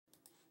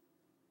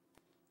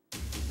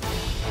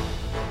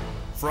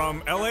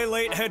From LA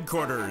Late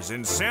headquarters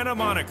in Santa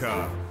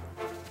Monica,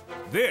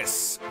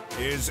 this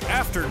is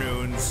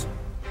Afternoons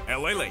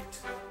LA Late.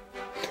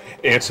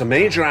 It's a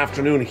major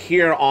afternoon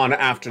here on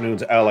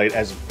Afternoons LA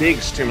as big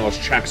stimulus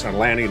checks are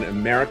landing in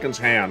Americans'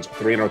 hands.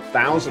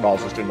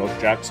 $300,000 of stimulus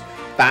checks,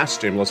 fast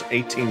stimulus,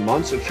 18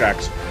 months of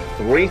checks,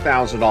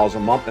 $3,000 a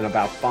month, and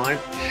about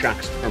 5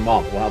 checks per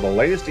month. We'll have the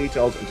latest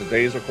details in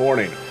today's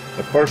recording.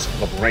 But first,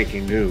 the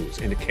breaking news,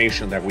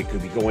 indication that we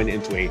could be going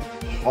into a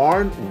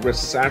hard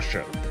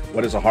recession.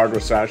 What is a hard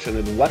recession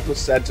and what was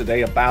said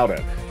today about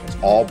it? It's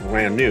all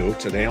brand new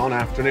today on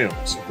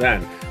Afternoons.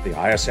 Then, the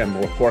ISM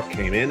report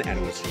came in and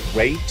it was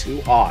way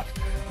too hot.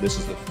 This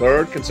is the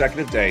third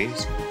consecutive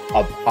days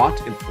of hot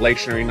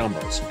inflationary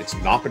numbers. It's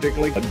not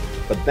particularly good,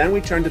 but then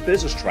we turned to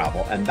business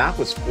travel and that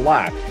was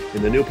flat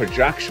in the new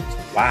projections.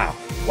 Wow,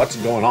 what's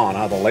going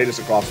on? The latest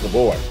across the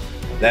board.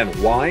 Then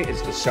why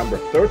is December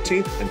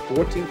 13th and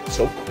 14th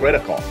so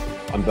critical?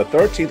 On the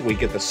 13th, we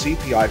get the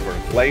CPI for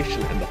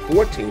inflation, and the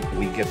 14th,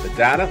 we get the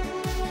data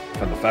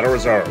from the Federal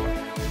Reserve.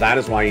 That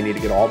is why you need to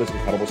get all these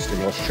incredible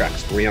stimulus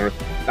checks.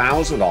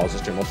 $300,000 of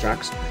stimulus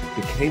checks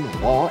became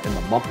law in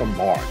the month of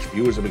March.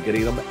 Viewers have been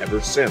getting them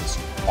ever since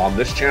on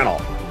this channel.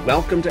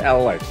 Welcome to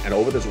LA, and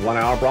over this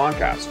 1-hour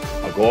broadcast,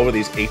 I'll go over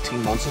these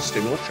 18 months of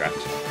stimulus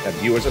checks that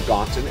viewers have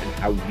gotten and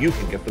how you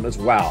can get them as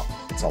well.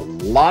 It's a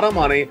lot of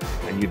money,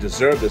 and you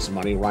deserve this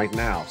money right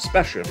now,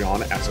 especially if you're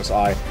on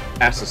SSI,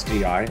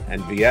 SSDI,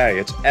 and VA.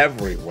 It's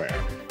everywhere.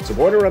 It's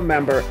important to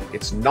remember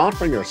it's not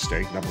from your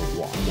state, number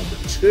one.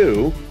 Number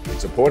two,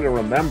 it's important to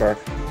remember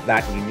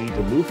that you need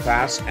to move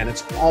fast, and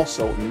it's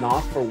also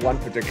not for one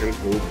particular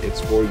group. It's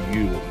for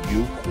you.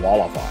 You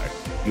qualify.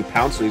 You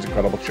pounce these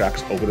incredible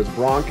checks over this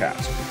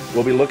broadcast.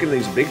 We'll be looking at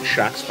these big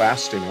checks,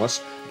 fast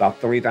stimulus, about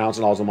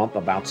 $3,000 a month,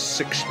 about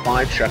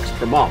 5 checks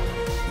per month.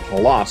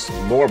 Plus,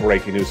 more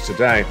breaking news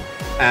today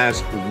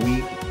as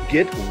we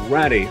get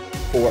ready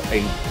for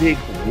a big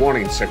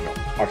warning signal.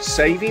 Are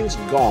savings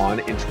gone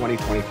in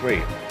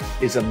 2023?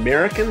 Is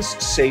Americans'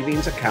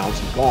 savings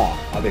accounts gone?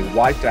 Are they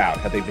wiped out?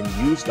 Have they been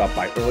used up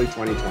by early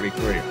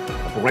 2023?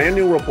 A brand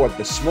new report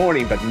this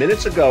morning, but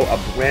minutes ago,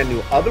 a brand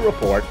new other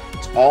report.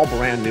 It's all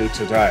brand new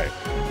today.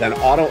 Then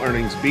auto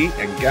earnings beat,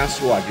 and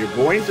guess what? You're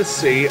going to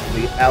see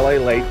the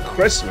LA Late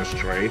Christmas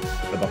tree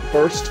for the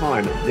first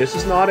time. This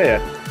is not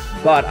it,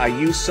 but I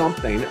used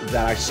something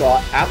that I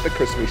saw at the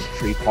Christmas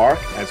tree park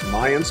as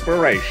my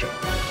inspiration.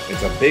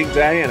 It's a big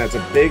day and it's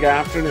a big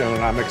afternoon,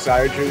 and I'm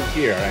excited you're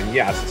here. And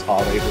yes, it's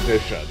holidays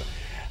edition.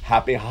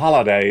 Happy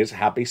holidays,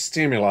 happy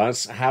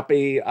stimulus,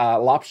 happy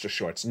lobster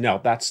shorts. No,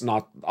 that's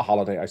not a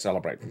holiday I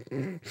celebrate.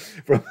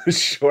 From the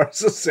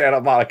shores of Santa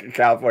Monica,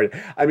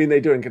 California. I mean, they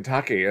do in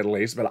Kentucky at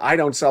least, but I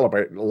don't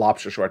celebrate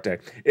Lobster Short Day.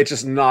 It's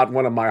just not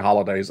one of my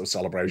holidays of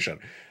celebration.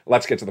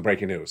 Let's get to the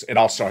breaking news. It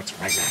all starts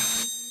right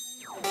now.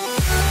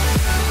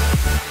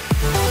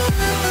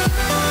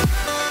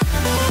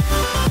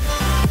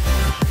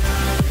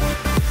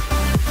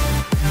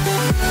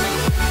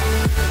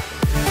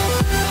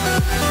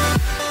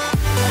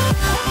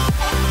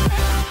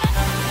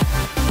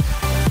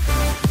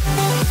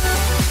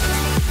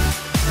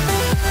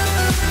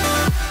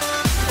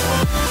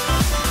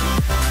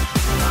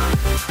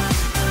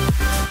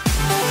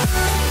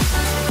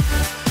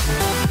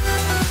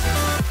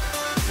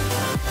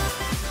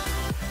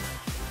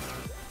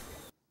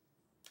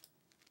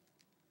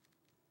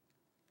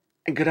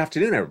 Good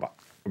afternoon,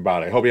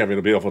 everybody. I hope you're having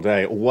a beautiful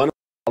day. One of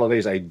the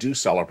holidays I do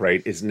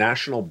celebrate is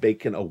National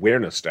Bacon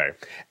Awareness Day.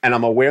 And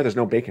I'm aware there's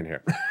no bacon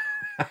here.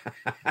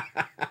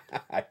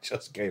 I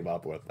just came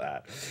up with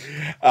that.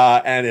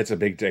 And it's a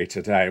big day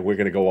today. We're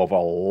going to go over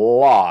a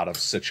lot of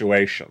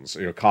situations.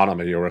 Your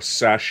economy, your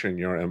recession,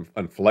 your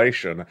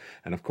inflation,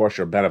 and of course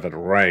your benefit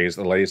raise.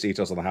 The latest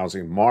details on the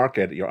housing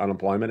market, your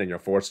unemployment, and your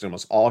forced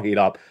stimulus all heat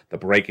up the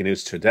breaking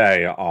news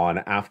today on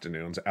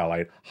Afternoons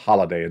LA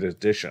Holiday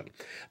Edition.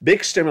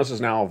 Big stimulus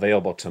is now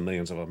available to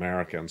millions of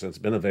Americans. It's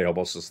been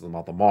available since the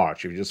month of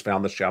March. If you just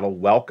found this channel,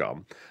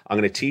 welcome. I'm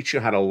going to teach you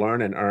how to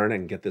learn and earn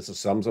and get this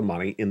sums of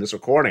money in this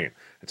recording.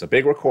 It's a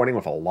big recording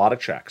with a lot of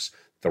checks.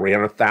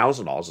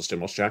 $300,000 of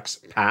stimulus checks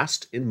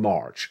passed in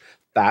March.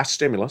 Fast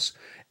stimulus,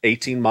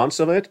 18 months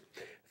of it,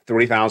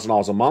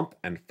 $3,000 a month,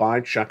 and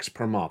 5 checks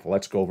per month.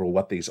 Let's go over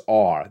what these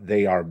are.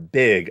 They are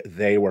big.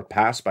 They were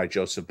passed by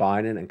Joseph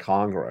Biden and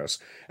Congress.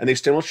 And these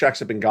stimulus checks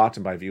have been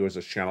gotten by viewers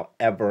of this channel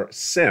ever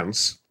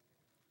since.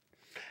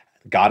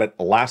 Got it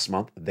last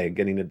month. They're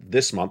getting it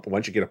this month.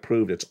 Once you get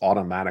approved, it's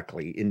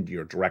automatically into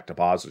your direct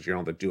deposits. You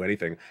don't have to do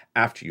anything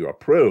after you're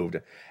approved.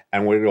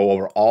 And we're going to go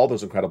over all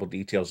those incredible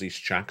details, these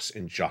checks,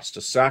 in just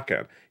a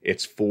second.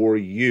 It's for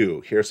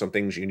you. Here's some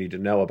things you need to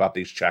know about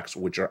these checks,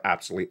 which are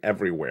absolutely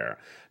everywhere.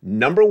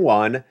 Number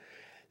one,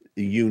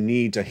 you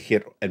need to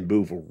hit and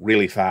move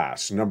really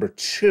fast. Number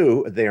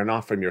two, they are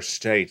not from your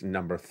state.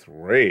 Number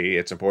three,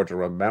 it's important to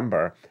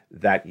remember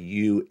that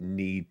you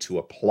need to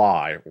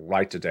apply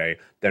right today.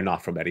 They're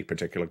not from any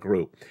particular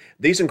group.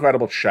 These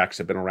incredible checks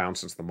have been around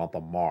since the month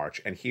of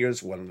March, and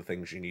here's one of the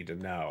things you need to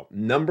know.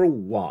 Number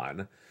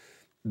one,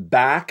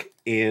 back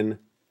in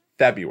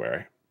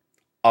February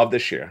of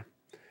this year,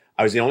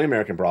 I was the only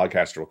American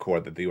broadcaster to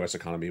record that the U.S.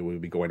 economy would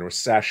be going into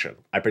recession.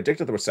 I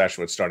predicted the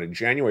recession would start in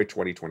January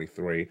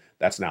 2023.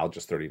 That's now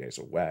just 30 days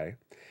away.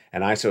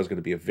 And I said it was going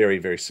to be a very,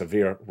 very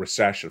severe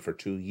recession for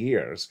 2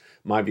 years.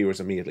 My viewers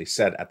immediately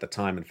said at the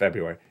time in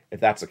February, if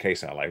that's the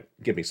case, LA,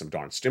 give me some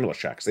darn stimulus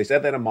checks. They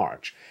said that in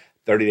March,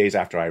 30 days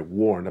after I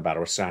warned about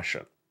a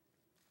recession.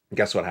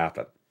 Guess what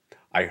happened?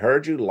 I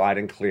heard you loud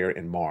and clear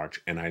in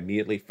March, and I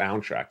immediately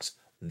found checks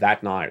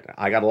that night.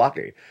 I got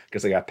lucky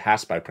because they got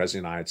passed by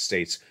President of the United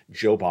States,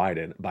 Joe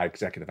Biden, by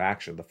executive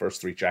action, the first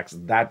 3 checks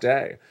that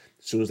day.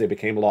 As soon as they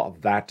became law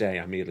that day,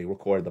 I immediately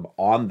recorded them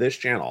on this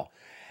channel.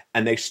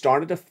 And they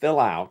started to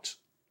fill out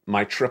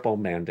my triple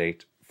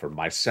mandate for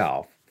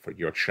myself for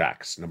your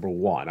checks. Number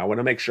one, I want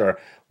to make sure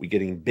we're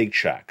getting big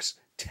checks,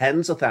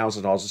 tens of thousands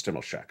of dollars of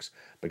stimulus checks,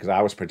 because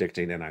I was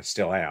predicting, and I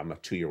still am, a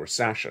 2-year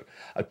recession.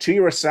 A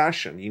 2-year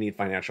recession, you need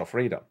financial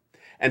freedom.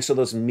 And so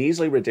those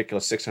measly,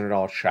 ridiculous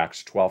 $600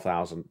 checks,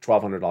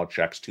 $1,200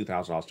 checks,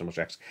 $2,000 stimulus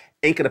checks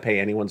ain't going to pay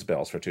anyone's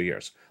bills for 2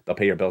 years. They'll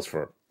pay your bills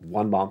for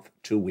 1 month,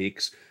 2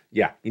 weeks.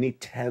 Yeah, you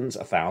need tens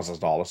of thousands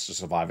of dollars to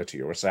survive a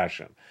 2-year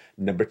recession.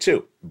 Number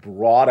 2,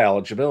 broad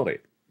eligibility.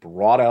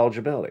 Broad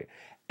eligibility.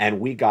 And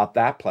we got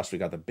that, plus we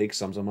got the big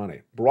sums of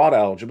money. Broad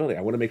eligibility.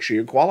 I want to make sure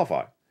you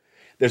qualify.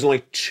 There's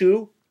only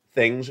 2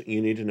 things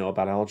you need to know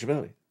about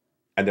eligibility,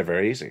 and they're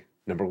very easy.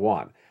 Number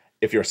 1,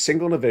 if you're a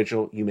single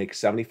individual, you make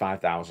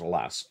 $75,000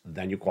 less,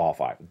 then you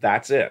qualify.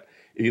 That's it.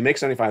 If you make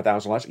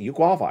 $75,000 less, you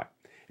qualify.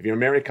 If you're a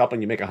married couple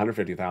and you make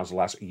 $150,000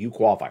 less, you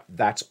qualify.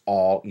 That's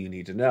all you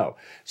need to know.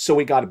 So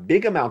we got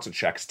big amounts of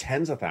checks,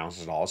 tens of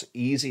thousands of dollars,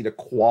 easy to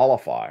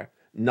qualify.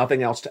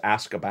 Nothing else to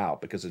ask about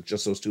because it's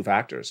just those 2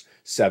 factors,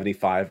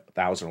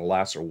 $75,000 or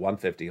less or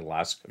 $150,000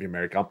 less if you're a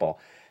married couple.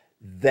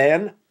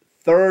 Then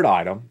third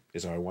item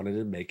is I wanted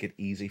to make it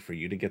easy for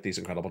you to get these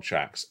incredible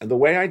checks. And the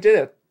way I did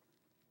it,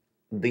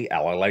 the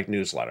LA Light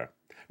newsletter.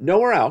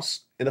 Nowhere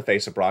else in the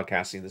face of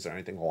broadcasting is there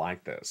anything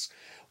like this.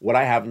 What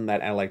I have in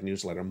that LA Light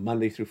newsletter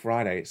Monday through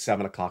Friday,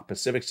 7 o'clock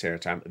Pacific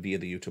Standard Time via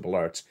the YouTube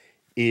alerts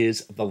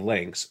is the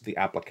links, the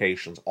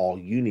applications, all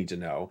you need to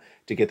know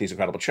to get these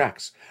incredible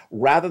checks.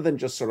 Rather than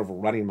just sort of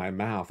running my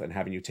mouth and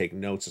having you take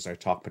notes as I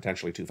talk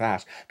potentially too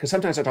fast, because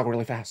sometimes I talk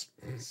really fast.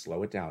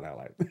 Slow it down,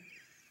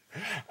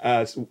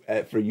 LA.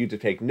 For you to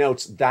take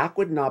notes, that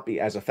would not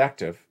be as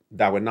effective.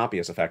 That would not be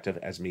as effective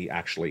as me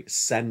actually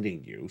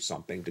sending you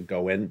something to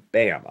go in,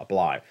 bam,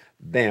 apply,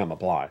 bam,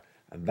 apply.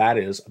 And that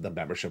is the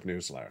membership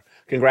newsletter.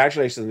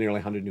 Congratulations to nearly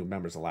 100 new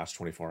members in the last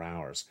 24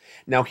 hours.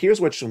 Now,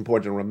 here's what's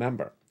important to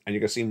remember, and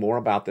you're going to see more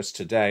about this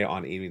today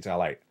on Evenings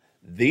LA.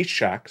 These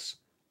checks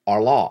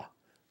are law.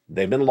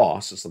 They've been law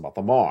since the month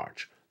of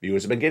March.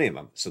 Viewers have been getting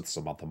them since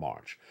the month of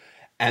March.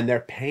 And they're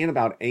paying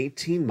about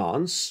 18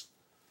 months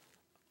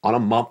on a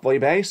monthly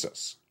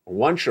basis.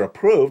 Once you're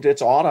approved,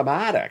 it's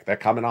automatic. They're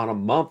coming on a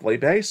monthly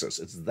basis.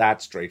 It's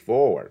that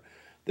straightforward.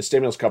 The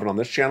stimulus covered on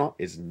this channel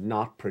is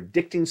not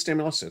predicting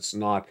stimulus. It's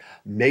not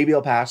maybe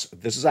it'll pass.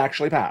 This is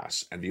actually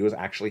pass, and viewers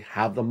actually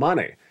have the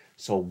money.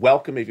 So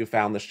welcome if you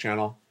found this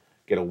channel.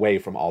 Get away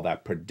from all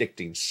that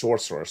predicting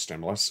sorcerer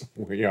stimulus.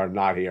 We are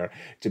not here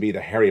to be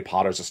the Harry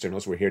Potters of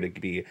stimulus. We're here to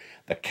be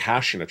the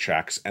cashing of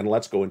checks. And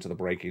let's go into the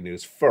breaking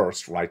news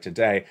first, right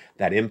today,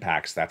 that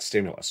impacts that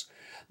stimulus.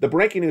 The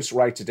breaking news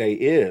right today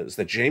is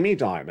that Jamie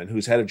Dimon,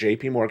 who's head of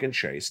JP Morgan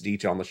Chase,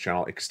 detailed on this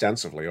channel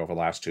extensively over the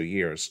last 2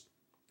 years,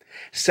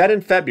 said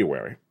in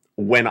February,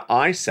 when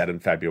I said in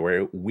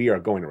February, we are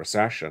going to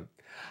recession,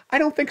 I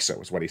don't think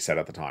so, is what he said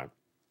at the time.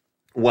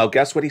 Well,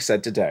 guess what he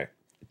said today?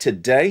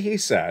 Today he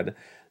said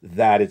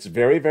that it's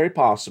very, very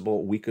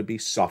possible we could be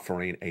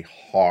suffering a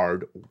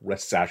hard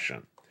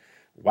recession.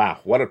 Wow,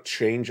 what a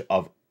change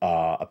of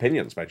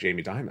opinions by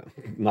Jamie Dimon.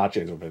 Not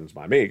change of opinions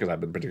by me, because I've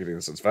been predicting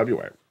this since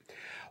February.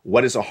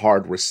 What is a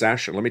hard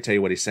recession? Let me tell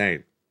you what he's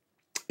saying.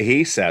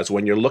 He says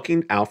when you're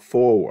looking out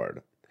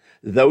forward,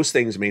 those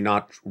things may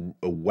not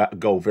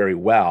go very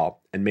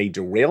well and may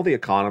derail the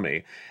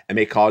economy and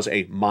may cause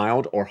a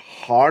mild or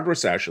hard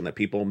recession that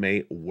people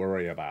may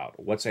worry about.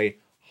 What's a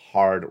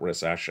hard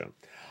recession?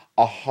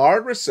 A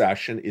hard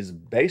recession is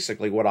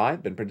basically what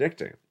I've been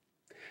predicting.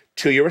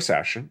 2-year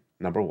recession,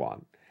 number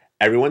 1.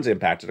 Everyone's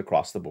impacted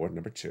across the board,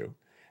 number 2.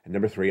 And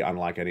number 3,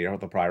 unlike any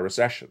other prior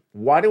recession.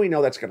 Why do we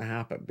know that's going to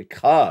happen?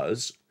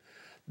 Because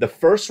the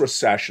first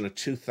recession of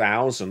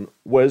 2000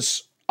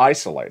 was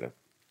isolated.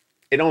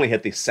 It only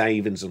hit the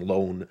savings and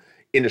loan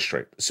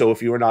industry. So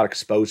if you were not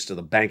exposed to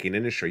the banking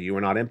industry, you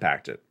were not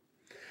impacted.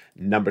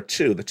 Number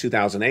 2, the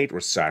 2008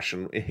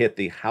 recession, it hit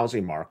the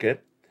housing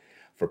market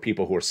for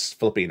people who are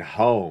flipping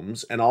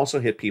homes and also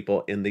hit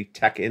people in the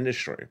tech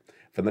industry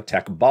from the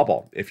tech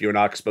bubble. If you're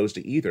not exposed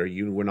to either,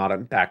 you were not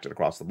impacted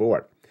across the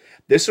board.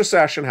 This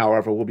recession,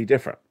 however, will be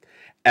different.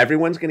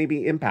 Everyone's going to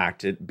be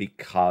impacted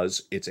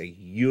because it's a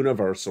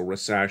universal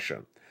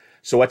recession.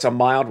 So it's a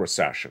mild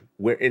recession.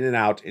 We're in and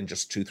out in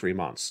just 2-3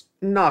 months.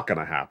 Not going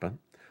to happen.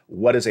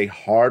 What is a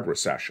hard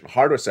recession?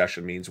 Hard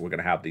recession means we're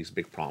going to have these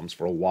big problems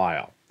for a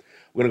while.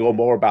 We're going to go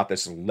more about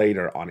this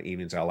later on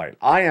Evenings LA.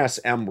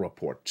 ISM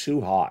report,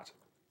 too hot.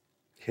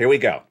 Here we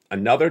go.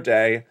 Another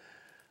day,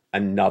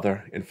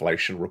 another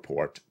inflation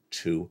report.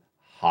 too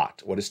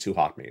hot. What does too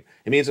hot mean?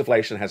 It means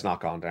inflation has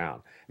not gone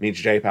down. It means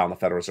Jay Powell and the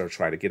Federal Reserve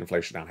trying to get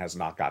inflation down has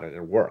not gotten it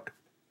to work.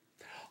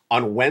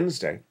 On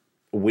Wednesday,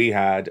 we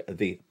had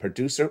the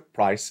Personal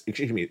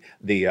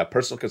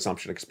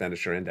Consumption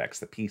Expenditure Index,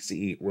 the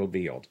PCE,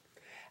 revealed,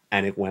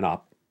 and it went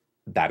up,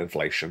 that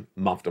inflation,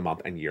 month to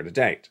month and year to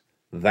date.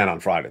 Then on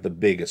Friday, the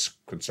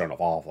biggest concern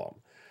of all of them,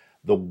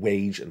 the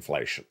wage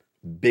inflation,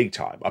 big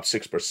time, up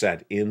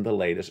 6% in the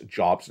latest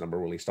jobs number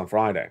released on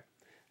Friday.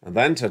 And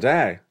then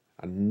today,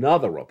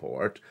 another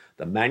report,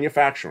 the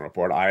manufacturing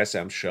report,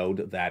 ISM,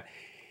 showed that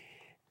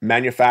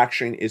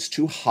manufacturing is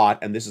too hot,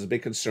 and this is a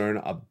big concern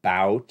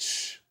about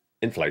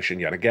inflation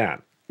yet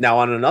again. Now,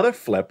 on another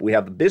flip, we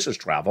have the business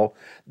travel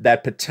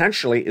that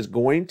potentially is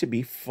going to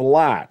be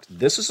flat.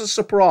 This is a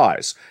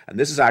surprise, and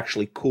this is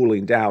actually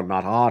cooling down,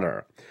 not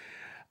hotter.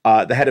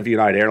 The head of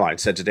United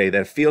Airlines said today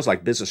that it feels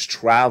like business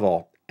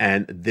travel,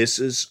 and this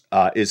is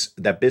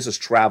that business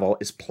travel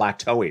is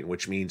plateauing,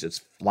 which means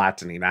it's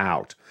flattening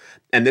out.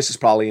 And this is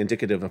probably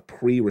indicative of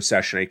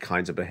pre-recessionary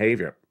kinds of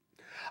behavior,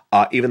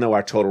 even though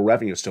our total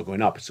revenue is still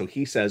going up. So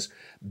he says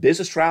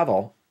business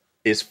travel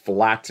is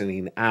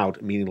flattening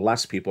out, meaning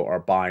less people are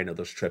buying of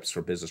those trips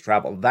for business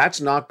travel. That's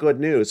not good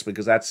news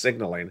because that's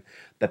signaling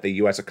that the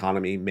U.S.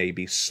 economy may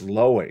be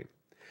slowing.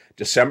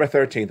 December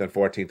 13th and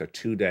 14th are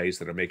 2 days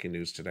that are making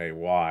news today.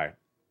 Why?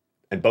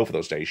 And both of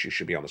those days, you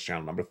should be on this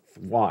channel. Number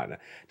one,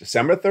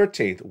 December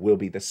 13th will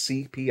be the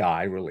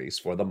CPI release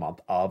for the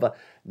month of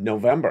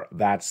November.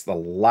 That's the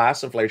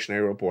last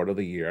inflationary report of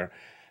the year.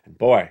 And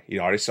boy, you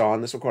already saw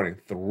in this recording,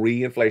 3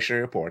 inflationary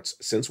reports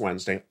since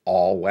Wednesday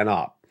all went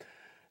up.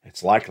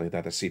 It's likely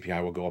that the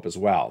CPI will go up as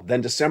well.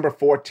 Then December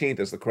 14th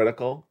is the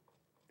critical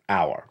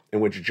hour in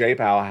which Jay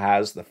Powell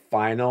has the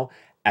final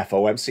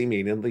FOMC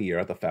meeting of the year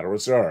at the Federal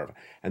Reserve.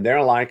 And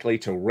they're likely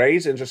to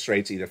raise interest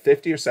rates either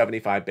 50 or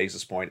 75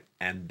 basis points,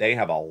 and they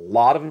have a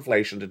lot of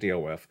inflation to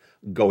deal with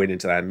going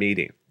into that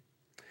meeting.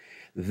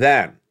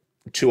 Then,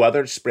 2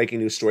 other breaking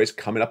news stories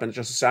coming up in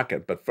just a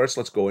second. But first,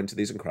 let's go into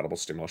these incredible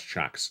stimulus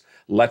checks.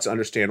 Let's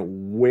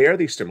understand where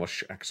these stimulus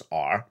checks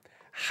are,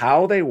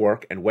 how they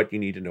work, and what you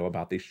need to know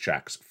about these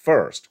checks.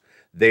 First,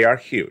 they are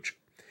huge.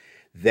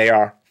 They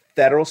are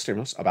federal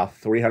stimulus, about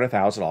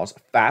 $300,000.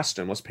 Fast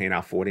stimulus, paying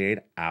out 48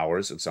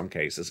 hours in some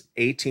cases.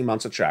 18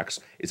 months of checks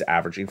is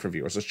averaging for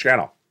viewers of this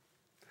channel.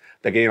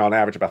 They're getting on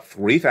average about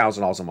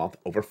 $3,000 a month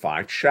over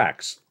 5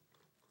 checks.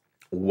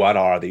 What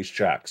are these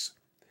checks?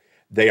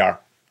 They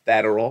are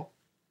federal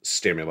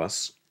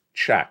stimulus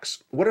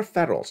checks. What are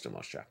federal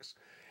stimulus checks?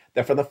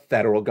 They're from the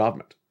federal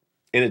government.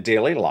 In a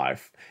daily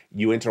life,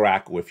 you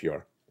interact with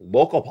your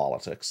local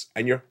politics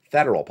and your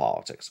federal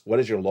politics. What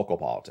is your local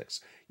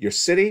politics? Your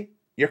city,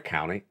 your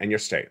county, and your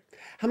state.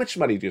 How much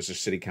money does your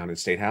city, county, and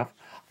state have?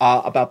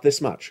 About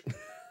this much.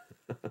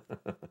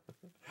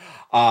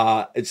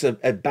 It's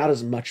about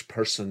as much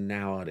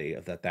personality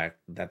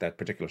that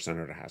particular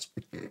senator has.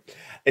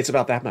 It's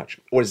about that much,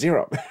 or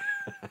 0.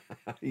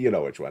 You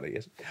know which one it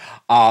is.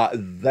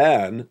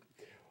 Then,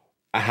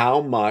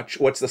 how much?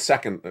 What's the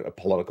second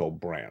political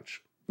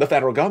branch? The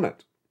federal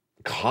government,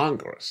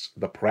 Congress,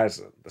 the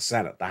president, the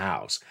Senate, the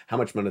House. How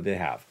much money do they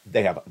have?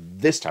 They have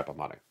this type of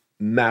money.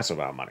 Massive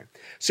amount of money.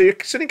 So your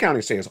city, county,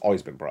 and state has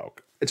always been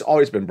broke. It's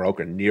always been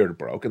broke or near to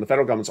broke, and the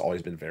federal government's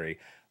always been very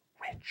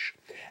rich.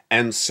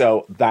 And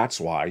so that's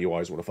why you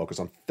always want to focus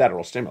on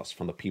federal stimulus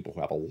from the people who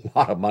have a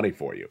lot of money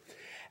for you.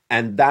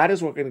 And that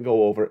is what we're going to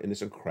go over in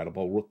this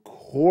incredible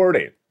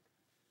recording.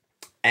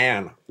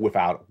 And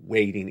without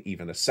waiting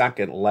even a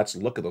second, let's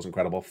look at those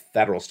incredible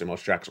federal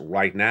stimulus checks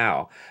right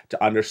now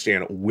to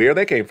understand where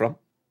they came from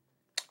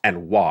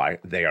and why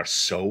they are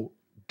so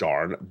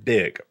darn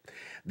big.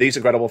 These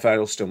incredible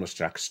federal stimulus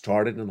checks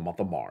started in the month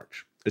of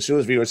March. As soon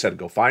as viewers said,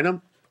 go find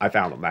them, I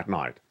found them that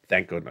night.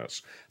 Thank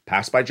goodness.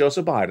 Passed by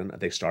Joseph Biden,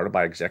 they started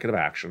by executive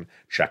action,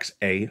 checks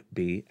A,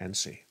 B, and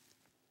C.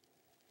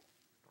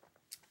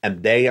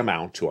 And they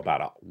amount to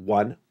about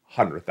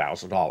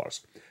 $100,000.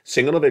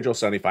 Single individual,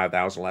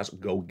 $75,000 less,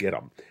 go get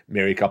them.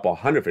 Married couple,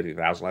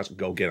 $150,000 less,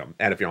 go get them.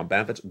 And if you're on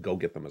benefits, go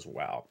get them as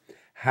well.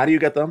 How do you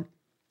get them?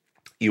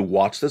 You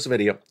watch this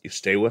video, you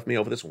stay with me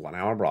over this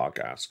 1-hour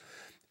broadcast,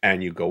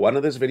 and you go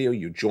under this video,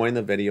 you join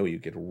the video, you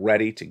get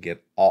ready to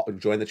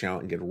join the channel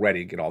and get ready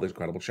to get all these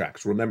incredible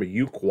checks. Remember,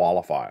 you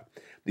qualify.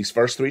 These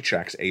first 3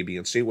 checks, A, B,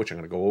 and C, which I'm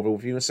going to go over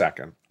with you in a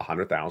second,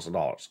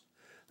 $100,000.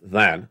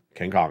 Then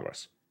came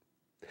Congress.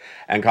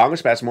 And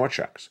Congress passed more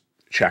checks,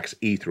 checks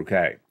E through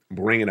K,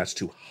 bringing us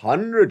to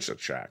hundreds of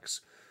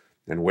checks.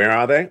 And where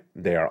are they?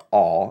 They are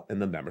all in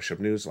the membership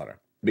newsletter.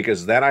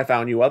 Because then I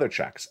found you other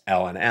checks,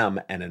 L and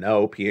M, N and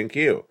O, P and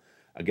Q.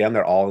 Again,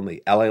 they're all in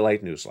the LA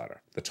Late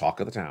newsletter, the talk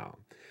of the town.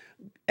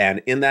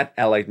 And in that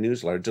LA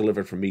newsletter,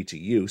 delivered from me to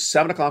you,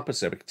 7 o'clock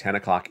Pacific, 10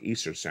 o'clock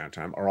Eastern Standard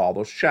Time, are all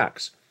those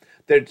checks.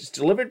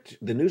 The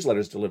newsletter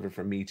is delivered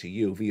from me to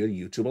you via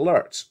YouTube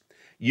alerts.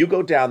 You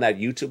go down that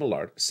YouTube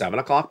alert, 7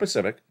 o'clock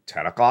Pacific,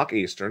 10 o'clock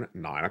Eastern,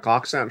 9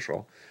 o'clock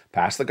Central,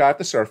 past the guy at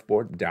the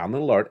surfboard, down the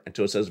alert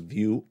until it says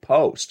View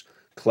Post.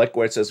 Click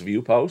where it says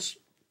View Post,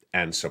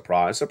 and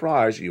surprise,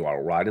 surprise, you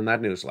are right in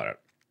that newsletter.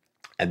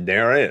 And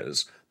there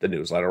is the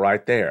newsletter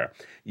right there.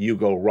 You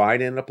go right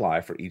in and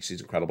apply for each of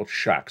these incredible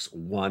checks,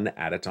 one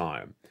at a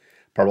time.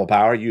 Purple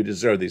Power, you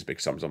deserve these big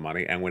sums of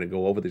money, and we're going to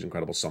go over these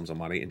incredible sums of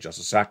money in just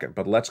a second.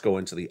 But let's go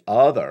into the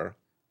other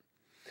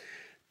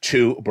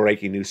two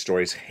breaking news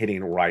stories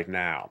hitting right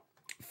now.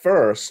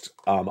 First,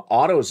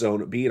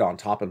 AutoZone beat on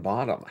top and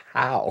bottom.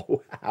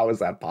 How? How is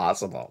that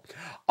possible?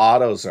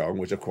 AutoZone,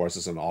 which of course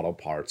is an auto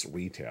parts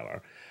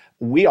retailer,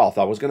 we all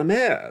thought was going to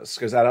miss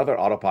because that other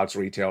auto parts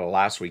retailer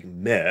last week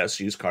missed.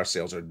 Used car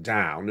sales are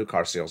down. New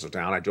car sales are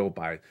down. I drove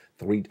by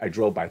three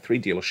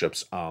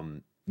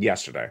dealerships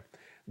yesterday.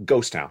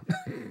 Ghost town.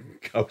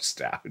 Ghost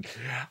town.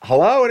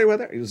 Hello, anyone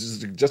there? It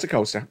was just a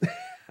ghost town.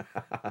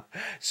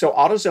 So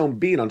AutoZone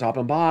beat on top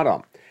and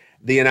bottom.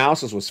 The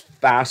analysis was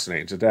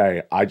fascinating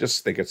today. I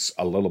just think it's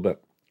a little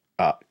bit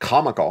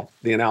comical.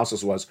 The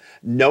analysis was,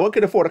 no one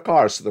could afford a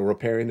car, so they're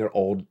repairing their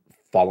old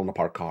fallen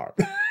apart car.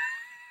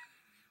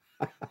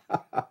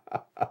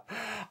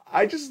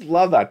 I just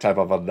love that type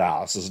of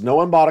analysis. No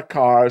one bought a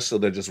car, so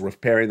they're just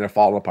repairing their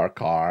fallen apart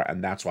car,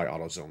 and that's why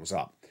AutoZone was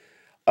up.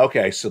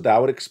 Okay, so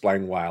that would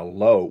explain why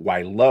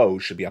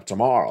Lowe's should be up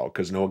tomorrow,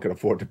 because no one can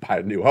afford to buy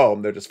a new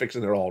home. They're just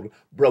fixing their old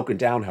broken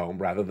down home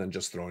rather than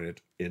just throwing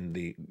it in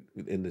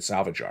the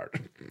salvage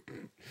yard.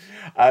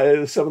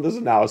 Some of this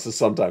analysis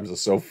sometimes is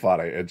so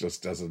funny. It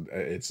just doesn't.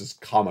 It's just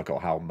comical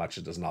how much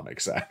it does not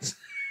make sense.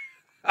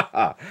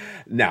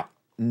 Now,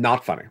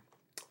 not funny,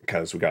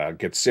 because we gotta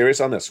get serious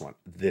on this one.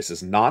 This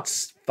is not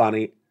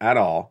funny at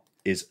all.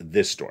 Is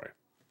this story?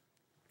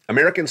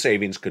 American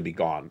savings could be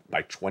gone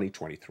by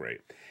 2023.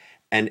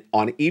 And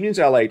on Evenings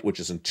L8, which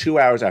is in 2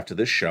 hours after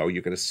this show,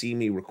 you're going to see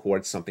me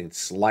record something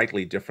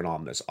slightly different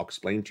on this. I'll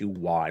explain to you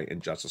why in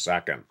just a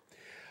second.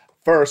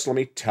 First, let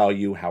me tell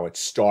you how it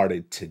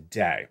started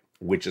today,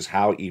 which is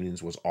how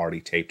Evenings was already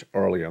taped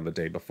earlier on the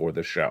day before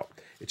this show.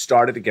 It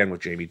started again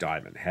with Jamie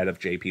Dimon, head of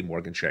JP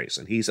Morgan Chase,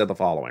 and he said the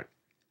following.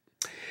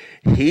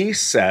 He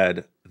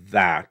said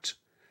that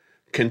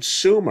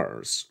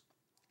consumers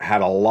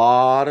had a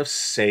lot of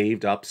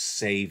saved up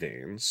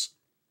savings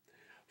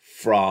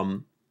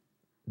from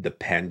the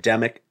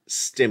pandemic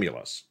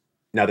stimulus.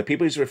 Now, the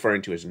people he's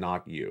referring to is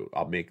not you.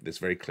 I'll make this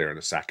very clear in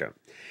a second.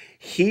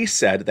 He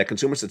said that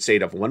consumers had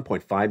saved up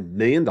 $1.5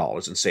 million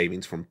in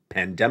savings from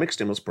pandemic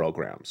stimulus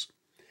programs.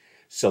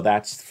 So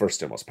that's the first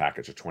stimulus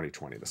package of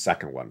 2020, the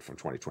second one from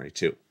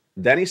 2022.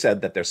 Then he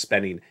said that they're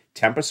spending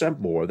 10%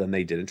 more than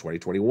they did in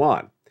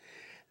 2021.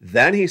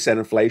 Then he said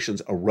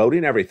inflation's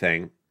eroding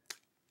everything.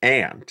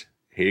 And,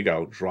 here you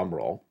go, drum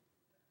roll,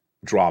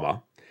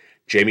 drama.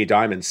 Jamie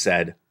Dimon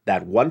said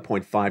that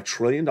 $1.5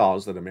 trillion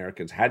that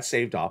Americans had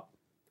saved up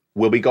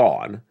will be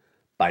gone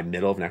by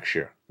middle of next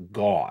year.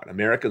 Gone.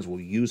 Americans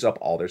will use up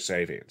all their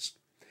savings.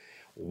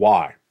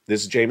 Why?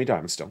 This is Jamie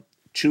Dimon still.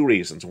 Two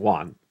reasons.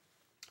 One,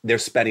 they're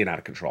spending out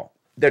of control.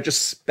 They're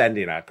just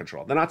spending out of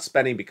control. They're not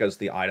spending because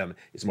the item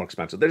is more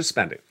expensive. They're just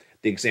spending.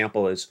 The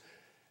example is,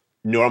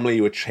 normally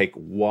you would take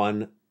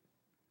a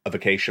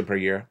vacation per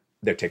year.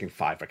 They're taking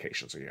 5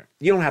 vacations a year.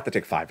 You don't have to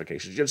take 5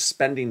 vacations. You're just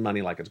spending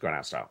money like it's going out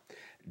of style.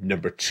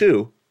 Number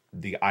two,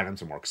 the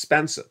items are more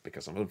expensive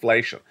because of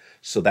inflation.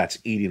 So that's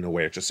eating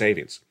away at your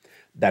savings.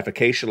 That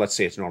vacation, let's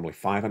say it's normally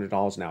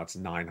 $500, now it's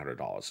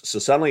 $900. So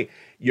suddenly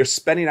you're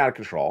spending out of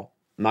control.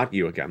 Not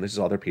you again, this is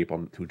other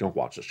people who don't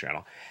watch this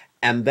channel.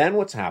 And then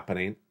what's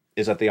happening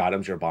is that the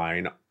items you're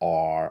buying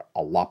are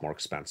a lot more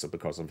expensive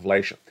because of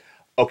inflation.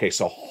 Okay,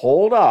 so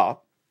hold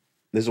up.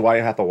 This is why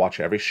you have to watch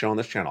every show on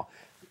this channel.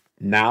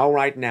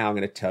 Right now, I'm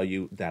going to tell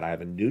you that I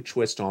have a new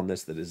twist on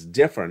this that is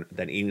different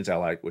than Evenings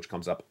LA, which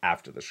comes up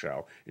after the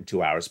show in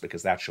 2 hours,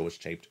 because that show was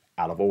taped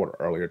out of order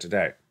earlier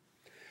today.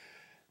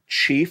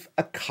 Chief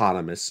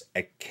economist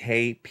at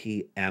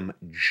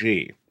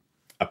KPMG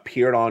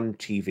appeared on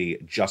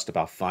TV just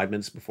about 5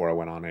 minutes before I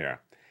went on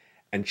air.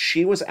 And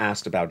she was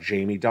asked about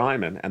Jamie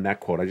Dimon and that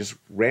quote I just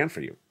ran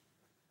for you.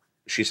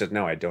 She said,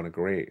 no, I don't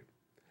agree.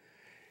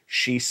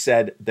 She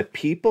said the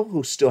people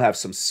who still have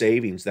some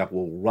savings that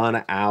will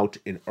run out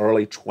in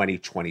early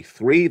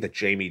 2023 that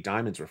Jamie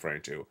Dimon's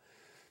referring to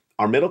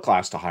are middle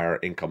class to higher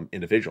income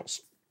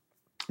individuals.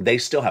 They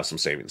still have some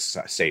savings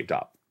saved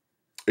up.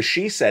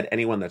 She said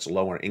anyone that's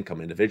lower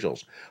income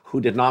individuals who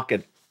did not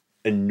get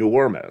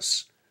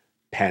enormous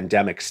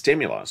pandemic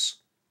stimulus,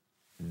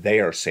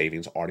 their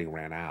savings already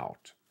ran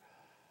out.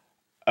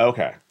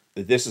 Okay,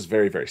 this is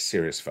very, very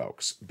serious,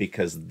 folks,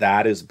 because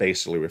that is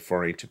basically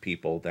referring to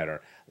people that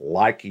are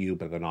like you,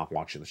 but they're not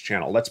watching this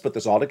channel. Let's put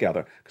this all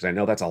together, because I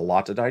know that's a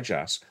lot to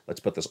digest.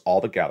 Let's put this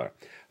all together.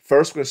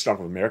 First, we're going to start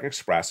with American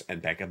Express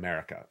and Bank of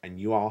America. And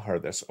you all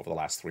heard this over the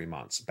last 3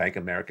 months. Bank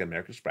of America and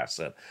American Express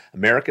said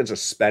Americans are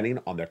spending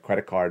on their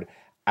credit card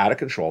out of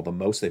control, the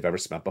most they've ever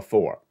spent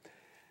before.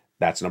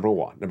 That's number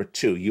one. Number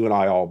two, you and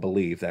I all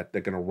believe that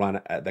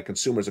that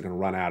consumers are going to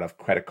run out of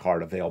credit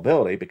card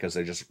availability because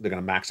they're going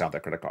to max out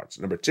their credit cards.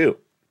 Number two,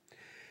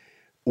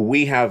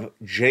 we have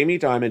Jamie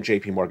Dimon,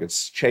 JP Morgan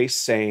Chase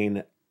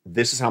saying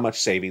this is how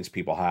much savings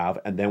people have.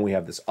 And then we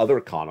have this other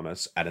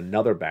economist at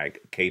another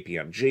bank,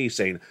 KPMG,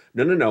 saying,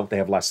 no, they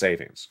have less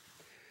savings.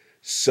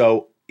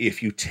 So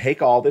if you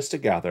take all this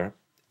together,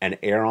 and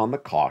err on the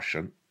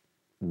caution,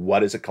 what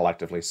does it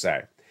collectively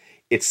say?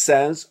 It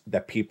says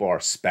that people are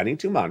spending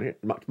too much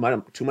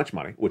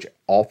money, which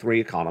all three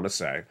economists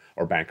say,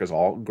 or bankers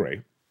all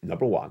agree,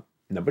 number one.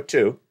 Number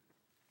two,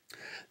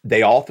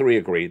 they all three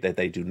agree that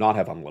they do not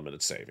have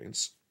unlimited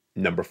savings.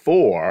 Number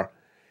four,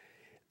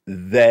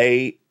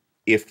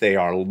 if they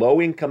are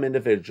low-income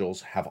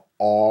individuals, have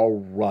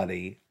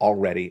already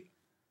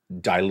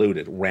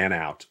diluted, ran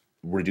out,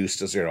 reduced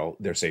to zero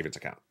their savings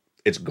account.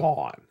 It's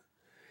gone.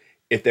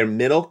 If they're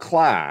middle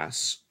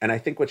class, and I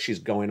think what she's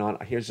going on,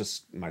 here's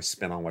just my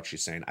spin on what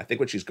she's saying. I think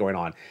what she's going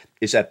on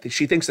is that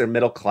she thinks they're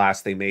middle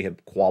class. They may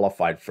have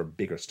qualified for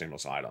bigger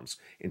stimulus items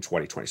in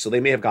 2020. So they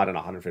may have gotten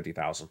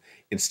 $150,000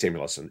 in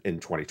stimulus in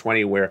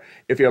 2020, where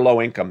if you're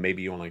low income,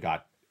 maybe you only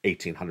got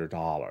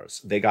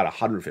 $1,800. They got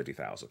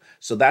 $150,000.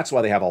 So that's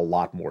why they have a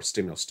lot more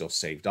stimulus still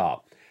saved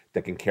up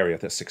that can carry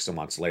it 6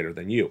 months later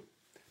than you.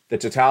 The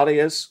totality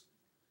is,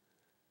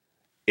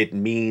 it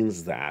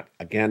means that,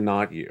 again,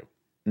 not you,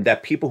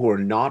 that people who are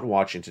not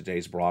watching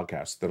today's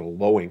broadcast that are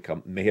low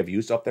income may have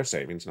used up their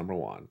savings, number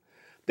one.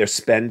 They're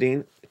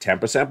spending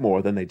 10%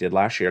 more than they did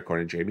last year,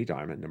 according to Jamie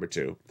Dimon, number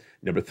two.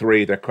 Number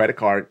three, their credit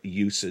card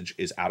usage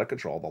is out of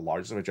control, the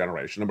largest of a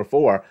generation. Number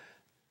four,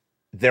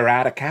 they're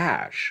out of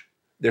cash.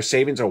 Their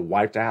savings are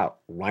wiped out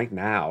right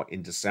now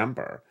in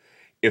December.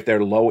 If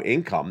they're low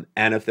income,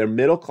 and if they're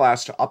middle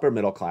class to upper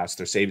middle class,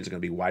 their savings are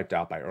going to be wiped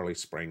out by early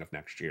spring of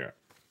next year.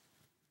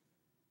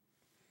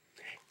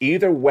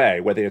 Either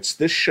way, whether it's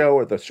this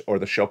show or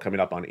the show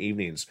coming up on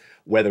evenings,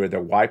 whether they're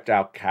wiped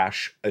out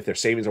cash, if their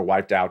savings are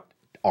wiped out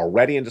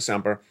already in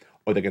December,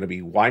 or they're going to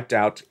be wiped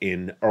out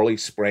in early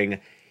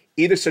spring,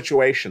 either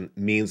situation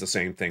means the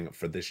same thing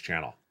for this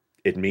channel.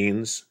 It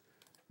means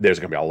there's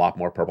going to be a lot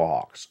more Purple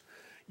Hawks.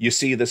 You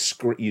see the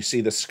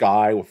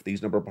sky with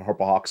these number of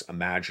Purple Hawks,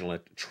 imagine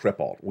it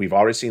tripled. We've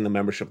already seen the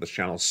membership of this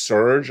channel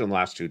surge in the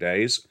last 2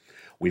 days.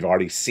 We've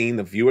already seen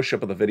the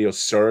viewership of the videos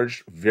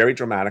surge very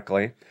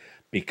dramatically,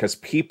 because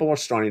people are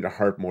starting to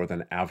hurt more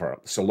than ever.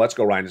 So let's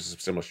go right into some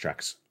stimulus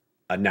checks.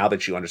 Now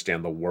that you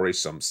understand the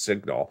worrisome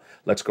signal,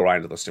 let's go right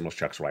into the stimulus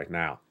checks right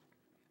now.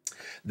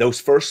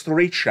 Those first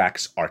three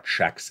checks are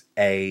checks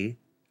A,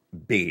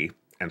 B,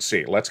 and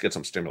C. Let's get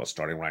some stimulus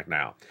starting right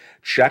now.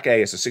 Check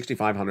A is a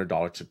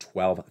 $6,500 to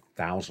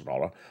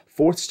 $12,000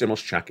 fourth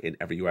stimulus check in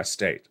every U.S.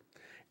 state.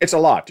 It's a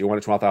lot. Do you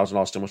want a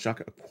 $12,000 stimulus check?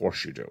 Of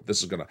course you do.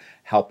 This is going to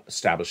help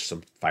establish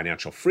some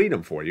financial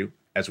freedom for you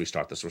as we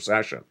start this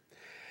recession.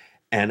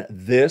 And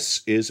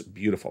this is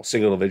beautiful.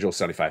 Single individual,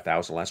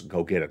 $75,000 less,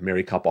 go get it.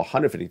 Married couple,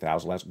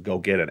 $150,000 less, go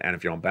get it. And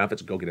if you're on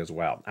benefits, go get it as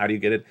well. How do you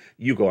get it?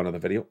 You go into the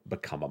video,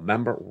 become a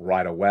member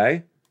right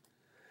away.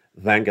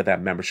 Then get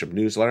that membership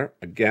newsletter.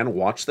 Again,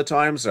 watch the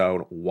time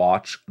zone.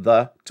 Watch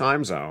the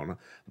time zone.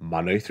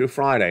 Monday through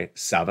Friday,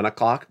 7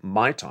 o'clock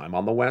my time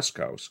on the West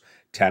Coast.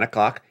 10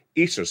 o'clock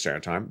Eastern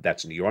Standard Time.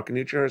 That's New York and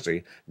New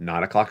Jersey.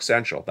 9 o'clock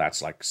Central.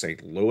 That's like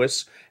St.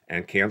 Louis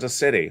and Kansas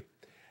City.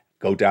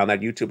 Go down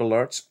that YouTube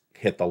alerts.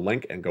 Hit the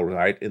link and go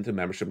right into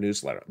membership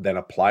newsletter. Then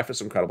apply for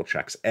some incredible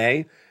checks.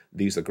 A,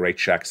 these are great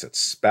checks that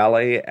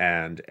Spelly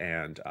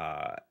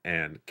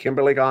and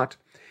Kimberly got.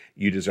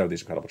 You deserve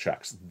these incredible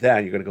checks.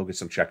 Then you're going to go get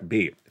some check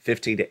B,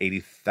 $15,000 to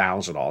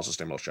 $80,000 of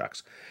stimulus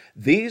checks.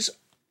 These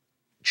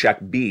check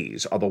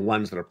Bs are the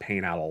ones that are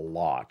paying out a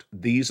lot.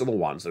 These are the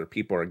ones that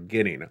people are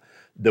getting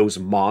those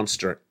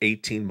monster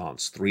 18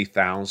 months,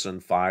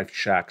 3,005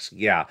 checks.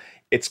 Yeah,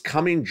 it's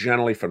coming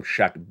generally from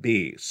check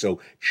B. So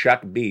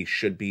check B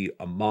should be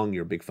among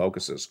your big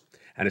focuses.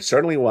 And it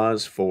certainly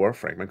was for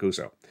Frank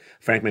Mancuso.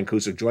 Frank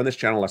Mancuso joined this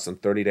channel less than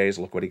 30 days.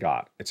 Look what he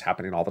got. It's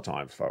happening all the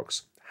time,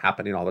 folks.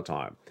 Happening all the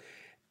time.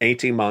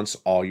 18 months,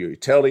 all your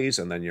utilities,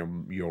 and then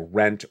your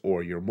rent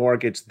or your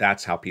mortgage.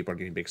 That's how people are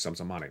getting big sums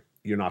of money.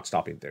 You're not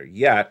stopping there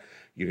yet.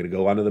 You're going to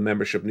go under the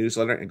membership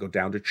newsletter and go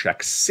down to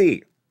check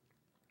C.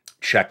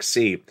 Check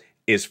C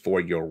is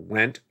for your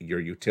rent, your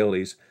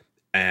utilities,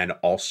 and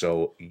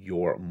also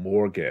your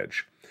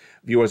mortgage.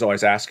 Viewers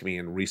always ask me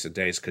in recent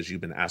days, because you've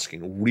been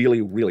asking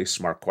really, really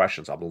smart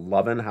questions. I'm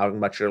loving how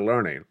much you're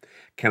learning.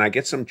 Can I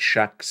get some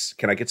checks?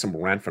 Can I get some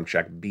rent from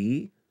check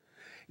B?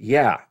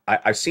 Yeah,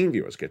 I've seen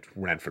viewers get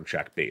rent from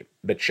check B.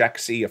 But check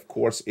C, of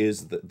course,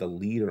 is the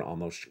leader on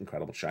those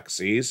incredible check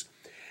Cs.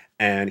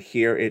 And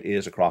here it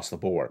is across the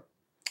board.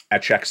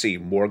 At check C,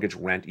 mortgage,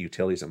 rent,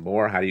 utilities, and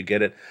more. How do you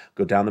get it?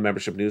 Go down the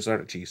membership newsletter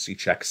until you see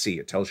check C.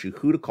 It tells you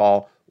who to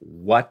call,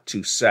 what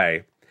to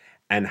say,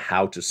 and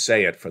how to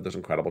say it for those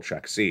incredible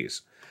check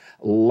Cs.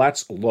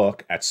 Let's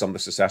look at some of the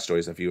success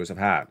stories that viewers have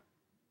had.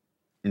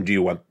 Do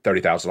you want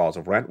 $30,000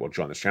 of rent? Well,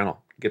 join this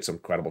channel. Get some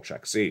incredible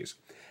check Cs.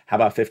 How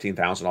about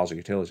 $15,000 of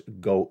utilities?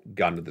 Go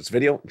under this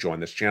video,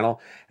 join this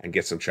channel, and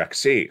get some check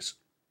Cs.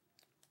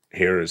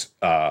 Here's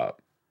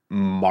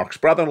Mark's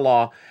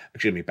brother-in-law.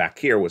 Excuse me, back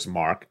here was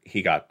Mark.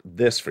 He got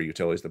this for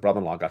utilities. The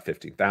brother-in-law got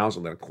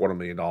 $15,000, then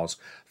 $250,000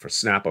 for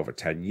SNAP over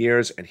 10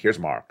 years. And here's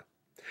Mark.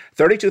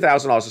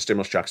 $32,000 of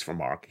stimulus checks for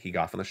Mark he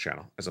got from this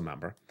channel as a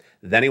member.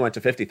 Then he went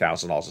to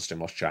 $50,000 of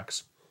stimulus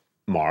checks,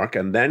 Mark,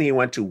 and then he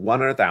went to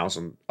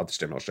 $100,000 of the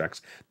stimulus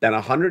checks, then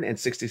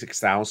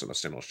 $166,000 of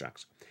stimulus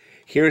checks.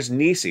 Here's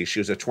Nisi. She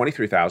was at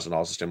 $23,000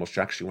 of stimulus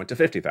checks. She went to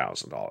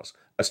 $50,000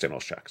 of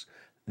stimulus checks.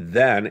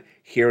 Then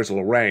here's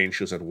Lorraine.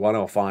 She was at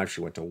 105.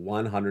 She went to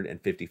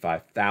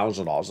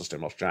 $155,000 of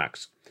stimulus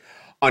checks.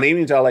 On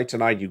Evenings LA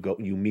tonight,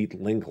 you meet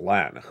Lynn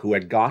Glenn, who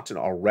had gotten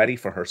already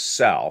for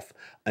herself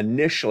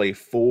initially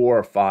 4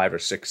 or 5 or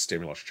 6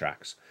 stimulus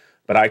checks.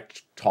 But I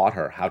taught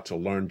her how to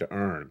learn to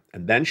earn.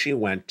 And then she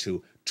went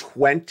to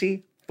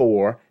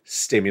 24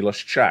 stimulus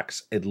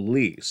checks at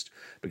least,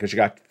 because she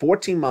got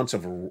 14 months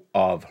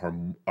of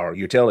her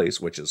utilities,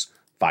 which is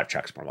 5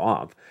 checks per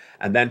month,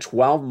 and then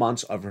 12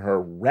 months of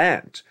her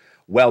rent.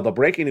 Well, the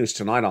breaking news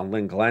tonight on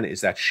Lynn Glenn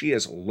is that she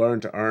has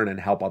learned to earn and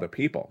help other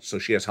people. So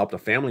she has helped a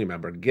family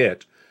member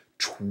get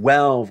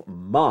 12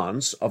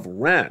 months of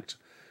rent.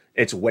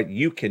 It's what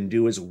you can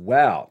do as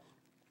well.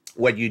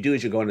 What you do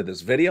is you go into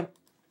this video,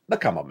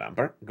 become a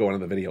member, go into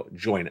the video,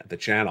 join the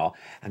channel,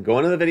 and go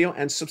into the video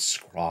and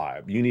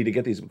subscribe. You need to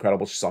get these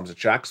incredible sums of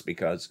checks,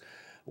 because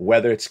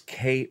whether it's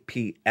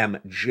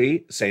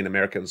KPMG, saying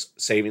Americans'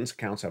 savings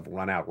accounts have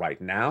run out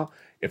right now,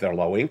 if they're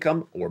low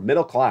income, or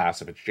middle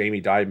class, if it's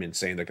Jamie Dimon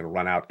saying they're going to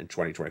run out in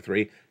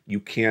 2023, you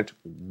can't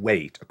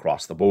wait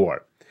across the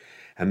board.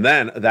 And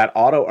then that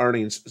auto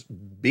earnings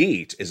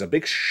beat is a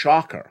big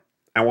shocker.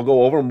 And we'll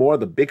go over more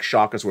of the big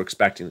shockers we're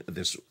expecting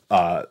this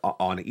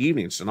on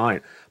evenings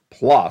tonight.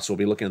 Plus, we'll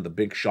be looking at the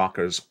big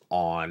shockers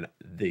on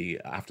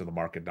the after the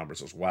market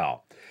numbers as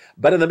well.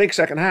 But in the big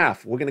second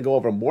half, we're going to go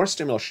over more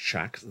stimulus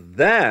checks.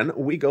 Then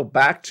we go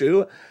back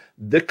to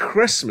the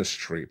Christmas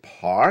tree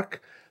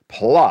park,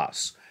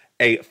 plus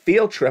a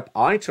field trip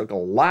I took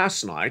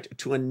last night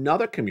to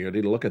another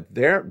community to look at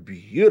their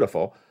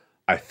beautiful,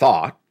 I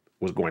thought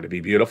was going to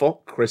be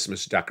beautiful,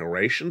 Christmas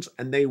decorations,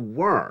 and they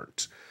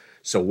weren't.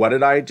 So what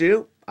did I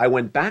do? I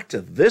went back to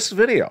this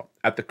video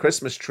at the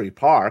Christmas tree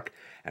park,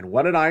 and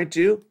what did I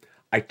do?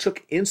 I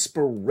took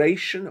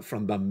inspiration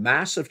from the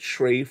massive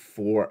tree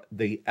for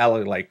the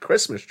LA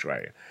Christmas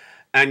tree.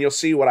 And you'll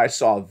see what I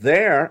saw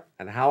there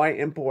and how I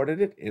imported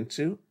it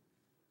into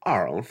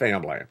our own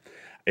family.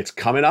 It's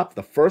coming up,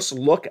 the first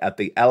look at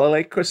the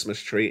LA Christmas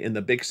tree in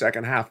the big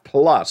second half.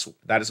 Plus,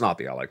 that is not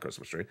the LA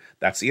Christmas tree.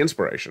 That's the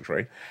inspiration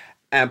tree.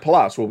 And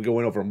plus, we'll be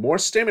going over more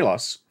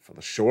stimulus from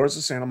the shores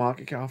of Santa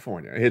Monica,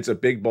 California. It's a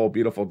big, bold,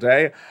 beautiful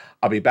day.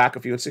 I'll be back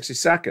with you in 60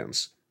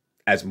 seconds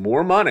as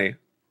more money,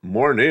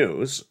 more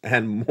news,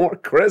 and more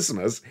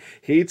Christmas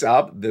heats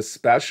up this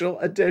special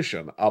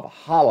edition of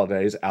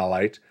Holidays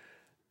LA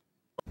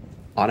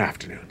on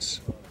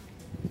Afternoons.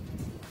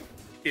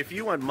 If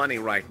you want money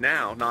right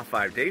now, not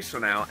 5 days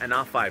from now, and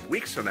not 5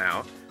 weeks from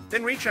now,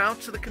 then reach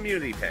out to the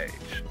community page.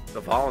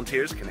 The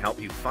volunteers can help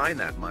you find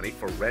that money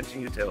for rent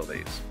and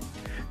utilities.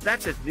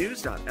 That's at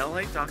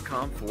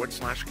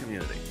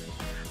news.la.com/community.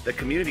 The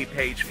community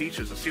page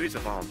features a series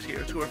of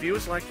volunteers who are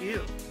viewers like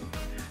you.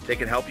 They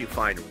can help you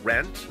find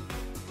rent,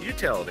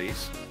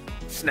 utilities,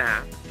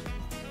 SNAP,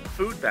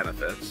 food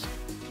benefits,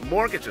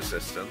 mortgage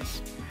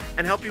assistance,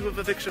 and help you with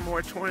eviction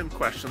moratorium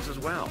questions as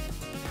well.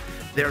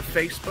 Their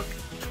Facebook,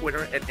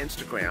 Twitter, and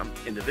Instagram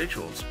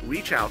individuals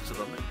reach out to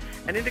them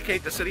and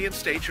indicate the city and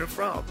state you're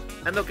from,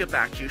 and they'll get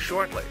back to you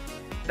shortly.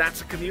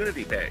 That's a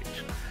community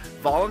page.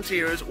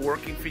 Volunteers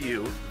working for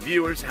you,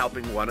 viewers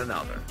helping one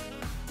another.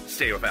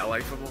 Stay with LA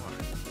for more.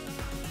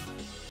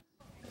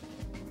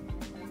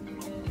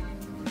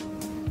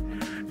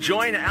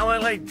 Join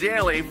LA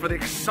Daily for the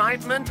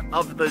excitement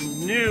of the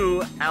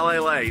new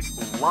LA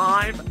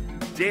live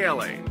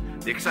daily.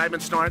 The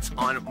excitement starts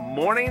on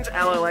mornings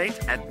LA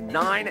at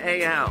 9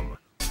 a.m.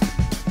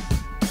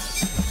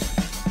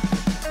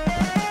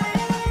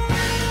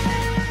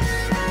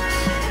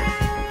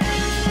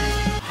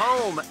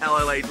 Home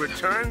LA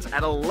returns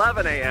at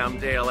 11 a.m.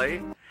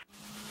 daily.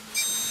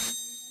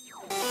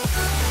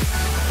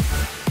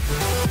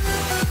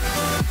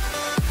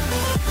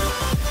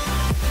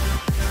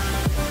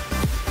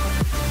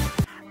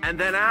 And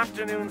then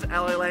Afternoons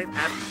LA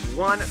at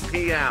 1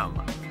 p.m.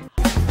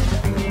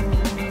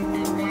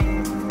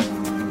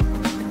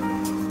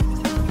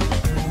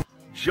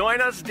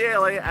 Join us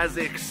daily as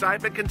the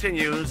excitement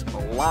continues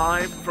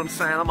live from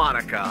Santa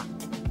Monica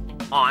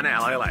on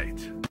LA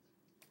Late.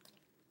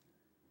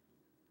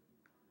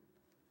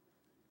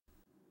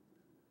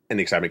 And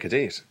the excitement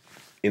continues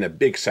in a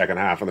big second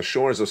half on the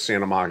shores of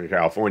Santa Monica,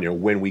 California,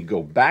 when we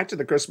go back to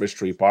the Christmas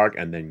tree park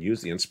and then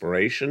use the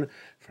inspiration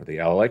for the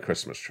LA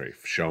Christmas tree,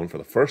 shown for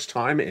the first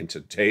time in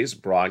today's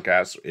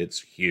broadcast. It's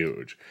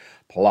huge.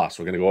 Plus,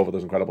 we're going to go over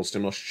those incredible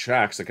stimulus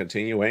checks, the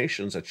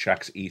continuations of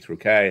checks E through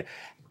K,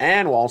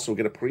 and we'll also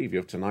get a preview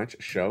of tonight's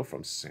show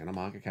from Santa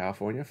Monica,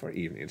 California for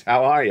evenings.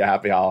 How are you?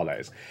 Happy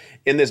holidays.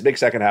 In this big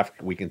second half,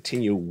 we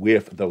continue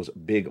with those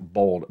big,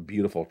 bold,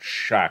 beautiful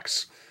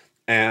checks.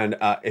 And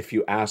if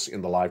you ask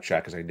in the live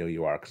chat, because I know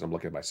you are, because I'm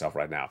looking at myself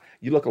right now,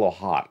 you look a little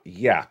hot.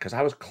 Yeah, because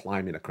I was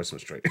climbing a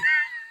Christmas tree.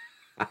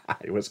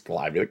 I was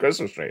climbing a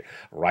Christmas tree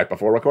right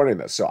before recording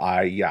this. So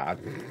yeah.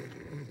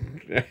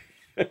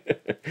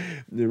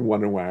 You're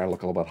wondering why I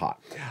look a little bit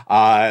hot.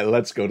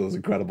 Let's go to this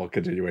incredible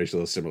continuation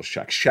of the stimulus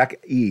checks. Check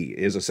E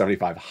is a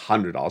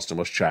 $7,500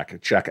 stimulus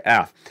check. Check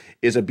F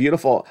is a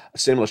beautiful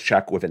stimulus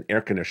check with an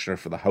air conditioner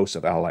for the house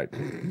of LA.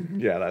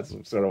 Yeah, that's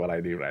sort of what I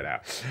need right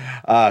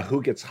now.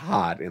 Who gets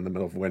hot in the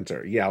middle of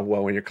winter? Yeah,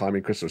 well, when you're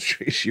climbing Christmas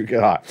trees, you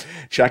get hot.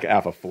 Check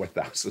F, a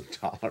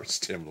 $4,000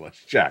 stimulus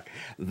check.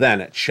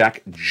 Then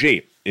check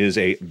G is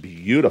a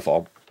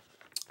beautiful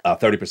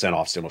 30%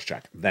 off stimulus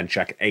check. Then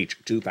check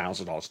H,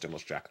 $2,000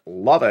 stimulus check.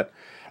 Love it.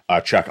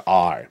 Check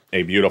I,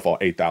 a beautiful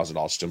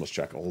 $8,000 stimulus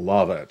check.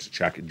 Love it.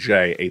 Check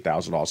J,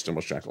 $8,000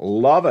 stimulus check.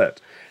 Love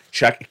it.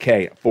 Check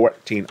K,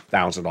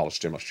 $14,000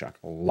 stimulus check.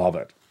 Love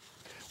it.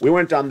 We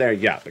weren't done there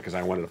yet because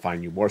I wanted to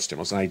find you more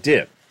stimulus, and I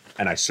did.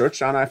 And I searched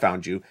down and I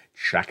found you.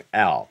 Check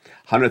L,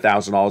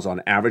 $100,000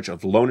 on average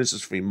of loan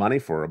interest-free money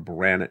for a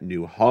brand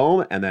new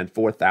home, and then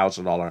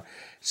 $4,000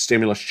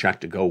 stimulus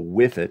check to go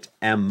with it.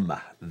 M,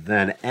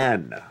 then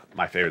N,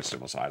 my favorite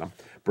stimulus item,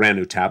 brand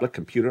new tablet,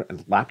 computer,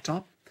 and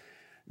laptop.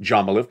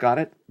 John Maloof got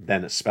it,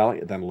 then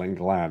Spelly, then Lynn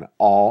Glenn.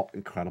 All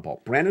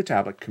incredible. Brand new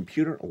tablet,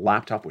 computer,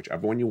 laptop,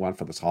 whichever one you want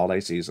for this holiday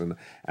season,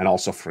 and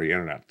also free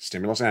internet.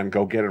 Stimulus N,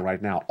 go get it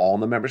right now. All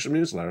in the membership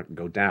newsletter,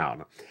 go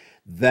down.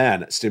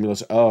 Then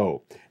Stimulus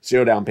O,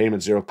 zero down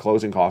payment, zero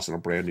closing costs on a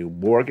brand new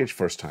mortgage,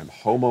 first-time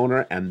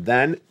homeowner. And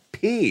then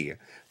P,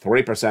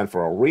 3%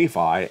 for a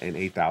refi and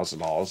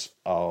 $8,000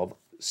 of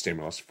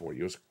stimulus for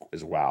you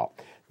as well.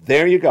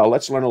 There you go.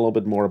 Let's learn a little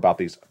bit more about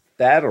these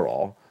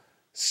federal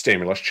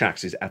stimulus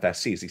checks, these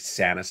FSCs, these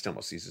Santa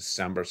stimulus, these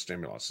December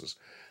stimuluses,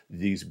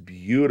 these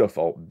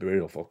beautiful,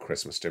 beautiful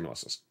Christmas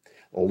stimuluses.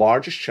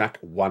 Largest check,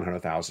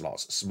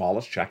 $100,000.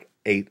 Smallest check,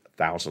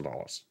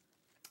 $8,000.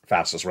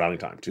 Fastest rounding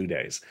time, 2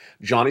 days.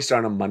 Johnny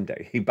started on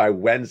Monday. By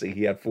Wednesday,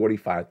 he had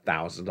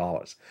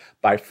 $45,000.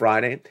 By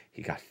Friday,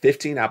 he got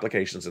 15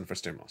 applications in for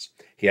stimulus.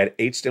 He had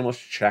 8 stimulus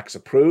checks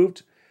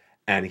approved,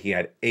 and he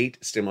had 8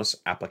 stimulus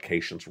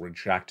applications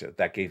rejected.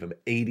 That gave him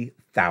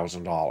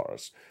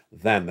 $80,000.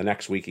 Then the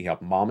next week, he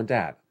helped mom and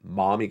dad.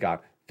 Mom, he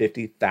got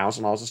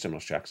 $50,000 of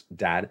stimulus checks.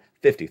 Dad,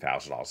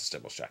 $50,000 of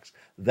stimulus checks.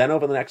 Then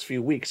over the next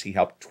few weeks, he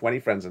helped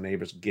 20 friends and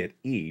neighbors get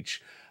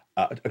each,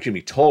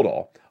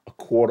 total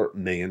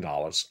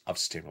 $250,000 of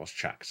stimulus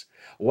checks.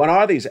 What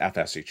are these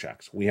FSC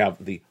checks? We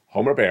have the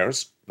home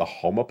repairs, the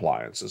home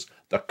appliances,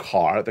 the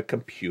car, the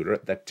computer,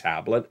 the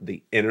tablet,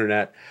 the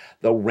internet,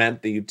 the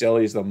rent, the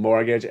utilities, the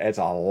mortgage. It's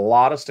a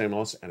lot of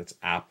stimulus, and it's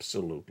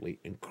absolutely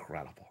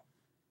incredible.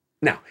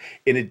 Now,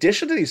 in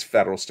addition to these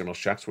federal stimulus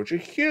checks, which are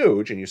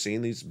huge, and you're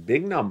seeing these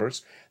big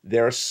numbers,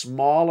 there are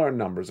smaller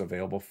numbers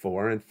available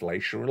for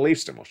inflation relief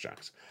stimulus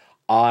checks.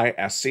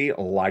 ISC,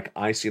 like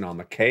icing on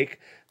the cake,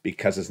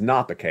 because it's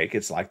not the cake,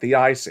 it's like the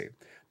icing.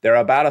 They're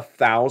about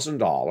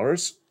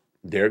 $1,000.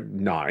 They're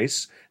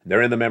nice.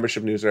 They're in the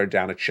membership newsletter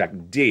down at Check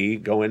D.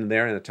 Go in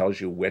there and it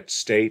tells you which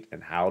state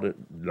and how to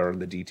learn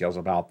the details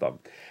about them.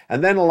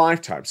 And then a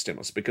lifetime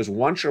stimulus, because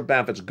once your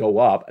benefits go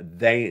up,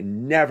 they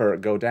never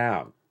go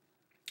down.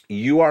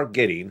 You are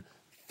getting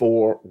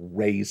 4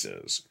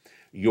 raises.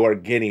 You're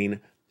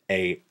getting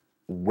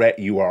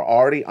you are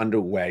already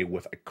underway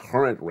with a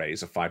current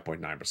raise of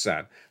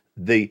 5.9%.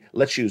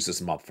 Let's use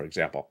this month, for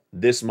example.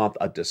 This month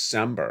of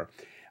December,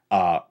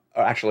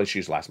 actually, let's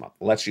use last month.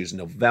 Let's use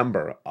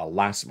November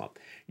last month.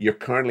 You're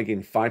currently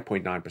getting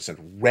 5.9%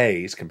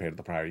 raise compared to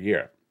the prior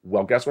year.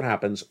 Well, guess what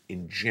happens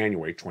in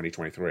January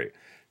 2023?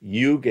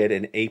 You get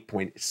an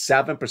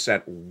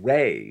 8.7%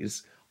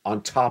 raise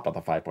on top of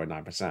the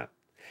 5.9%.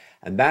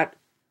 And that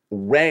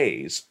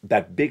raise,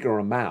 that bigger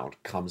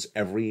amount, comes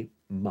every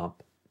month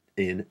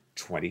in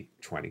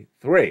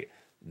 2023.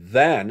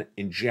 Then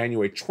in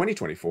January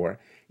 2024,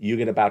 you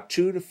get about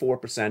 2 to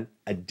 4%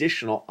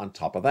 additional on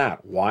top of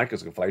that. Why?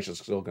 Because inflation is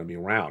still going to be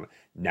around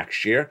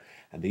next year.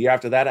 And the year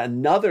after that,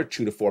 another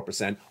 2 to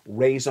 4%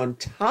 raise on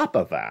top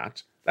of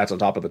that. That's on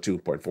top of the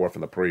 2.4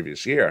 from the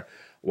previous year.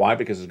 Why?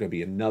 Because there's going to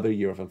be another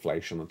year of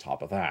inflation on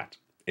top of that.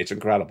 It's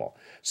incredible.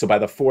 So by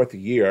the 4th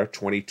year,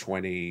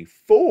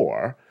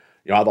 2024,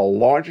 you have the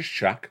largest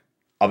check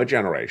of a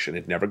generation.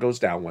 It never goes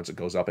down. Once it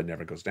goes up, it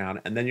never goes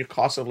down. And then your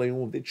cost of living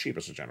will be the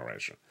cheapest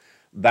generation.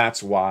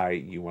 That's why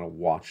you want to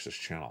watch this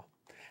channel.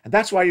 And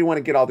that's why you want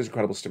to get all these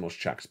incredible stimulus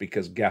checks,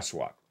 because guess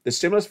what? The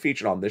stimulus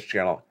featured on this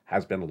channel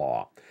has been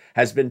law,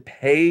 has been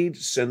paid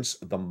since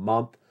the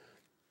month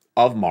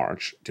of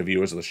March to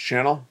viewers of this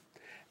channel.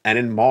 And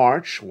in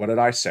March, what did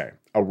I say?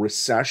 A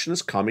recession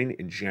is coming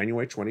in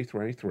January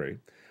 2023.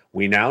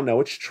 We now know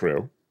it's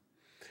true.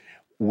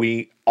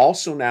 We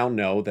also now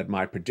know that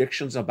my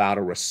predictions about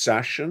a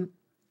recession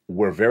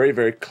were very,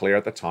 very clear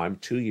at the time,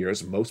 2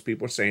 years. Most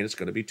people are saying it's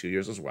going to be 2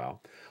 years as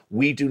well.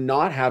 We do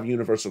not have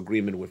universal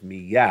agreement with me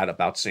yet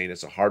about saying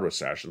it's a hard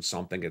recession,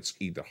 something it's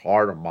either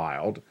hard or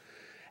mild.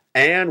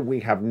 And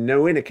we have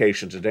no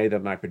indication today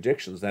that my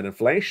predictions that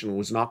inflation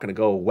was not going to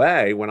go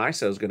away when I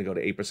said it was going to go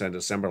to 8% in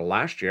December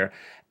last year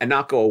and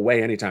not go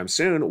away anytime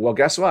soon. Well,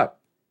 guess what?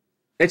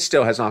 It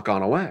still has not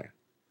gone away.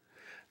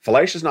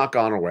 Inflation's not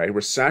gone away.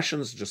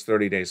 Recession's just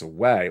 30 days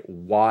away.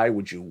 Why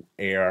would you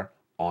err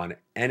on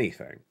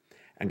anything?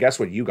 And guess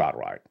what you got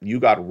right? You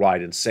got right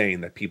in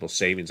saying that people's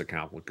savings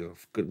account were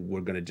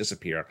going to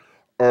disappear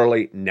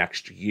early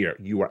next year.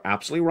 You were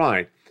absolutely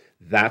right.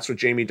 That's what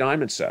Jamie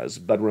Dimon says.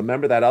 But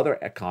remember that other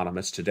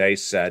economist today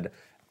said,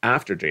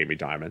 after Jamie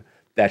Dimon,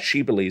 that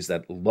she believes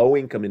that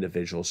low-income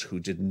individuals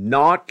who did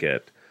not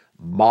get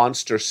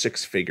monster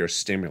six-figure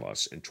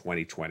stimulus in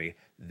 2020,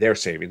 their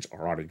savings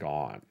are already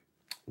gone.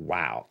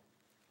 Wow.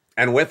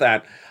 And with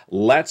that,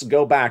 let's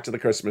go back to the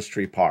Christmas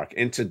tree park.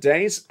 In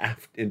today's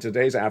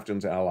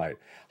Afternoons LA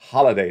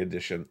holiday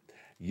edition,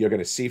 you're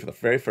going to see for the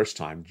very first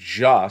time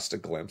just a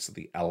glimpse of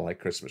the LA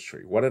Christmas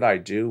tree. What did I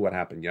do? What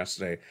happened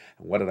yesterday?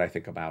 And what did I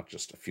think about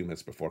just a few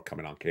minutes before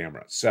coming on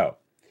camera? So,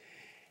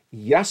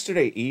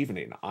 yesterday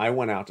evening, I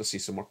went out to see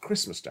some more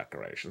Christmas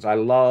decorations. I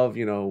love,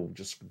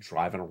 just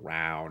driving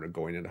around or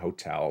going into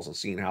hotels and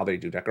seeing how they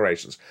do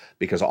decorations,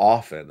 because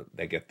often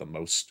they get the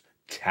most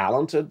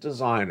talented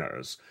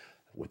designers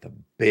with a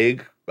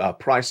big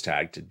price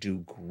tag to do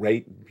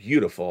great,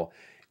 beautiful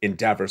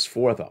endeavors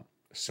for them.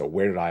 So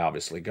where did I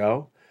obviously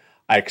go?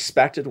 I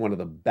expected one of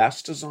the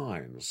best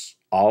designs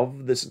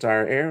of this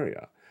entire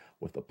area,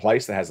 with the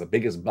place that has the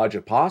biggest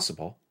budget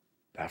possible,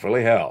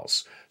 Beverly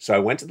Hills. So I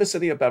went to the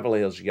city of Beverly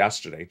Hills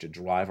yesterday to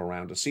drive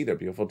around to see their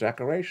beautiful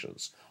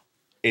decorations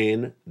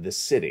in the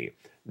city,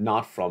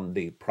 not from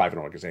the private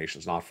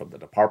organizations, not from the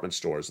department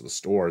stores or the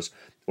stores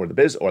or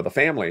the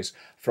families,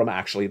 from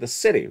actually the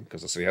city,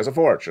 because the city has a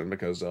fortune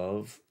because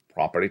of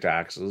property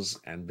taxes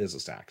and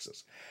business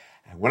taxes.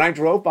 And when I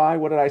drove by,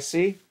 what did I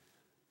see?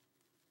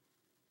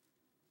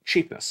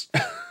 Cheapness.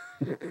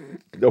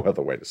 No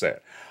other way to say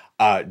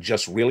it.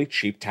 Just really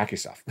cheap, tacky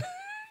stuff.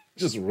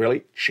 Just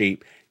really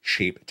cheap,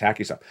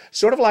 tacky stuff.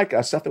 Sort of like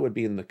stuff that would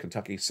be in the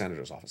Kentucky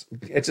Senator's office.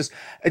 It's just,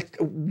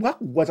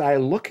 what was I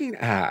looking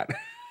at?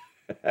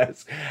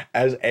 As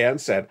Anne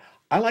said,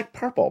 I like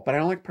purple, but I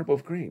don't like purple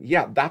with green.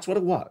 Yeah, that's what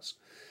it was.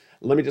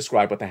 Let me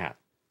describe what they had.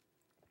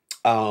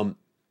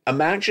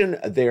 Imagine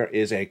there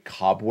is a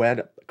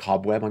cobweb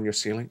on your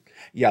ceiling.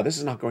 Yeah, this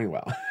is not going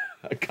well.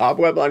 A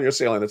cobweb on your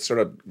ceiling that's sort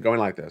of going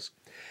like this.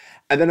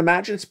 And then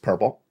imagine it's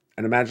purple,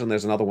 and imagine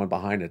there's another one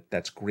behind it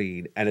that's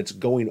green, and it's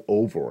going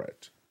over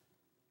it.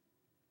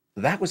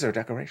 That was their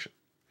decoration.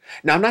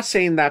 Now, I'm not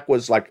saying that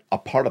was like a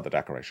part of the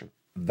decoration.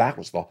 That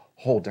was the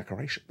whole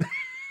decoration.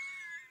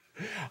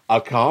 A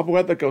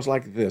cobweb that goes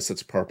like this,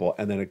 it's purple,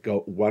 and then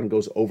one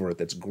goes over it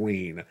that's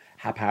green,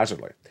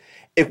 haphazardly.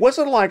 It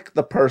wasn't like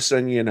the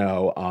person,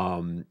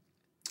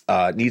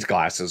 needs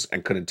glasses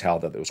and couldn't tell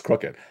that it was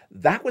crooked.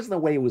 That was the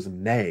way it was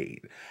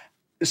made.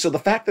 So the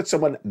fact that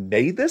someone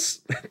made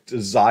this,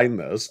 designed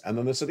this, and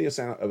then the city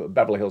of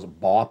Beverly Hills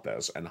bought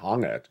this and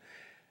hung it,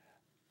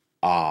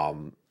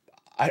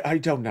 I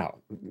don't know.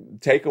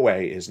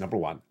 Takeaway is, number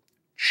one,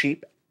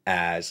 cheap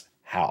as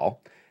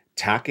hell,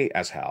 tacky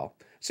as hell.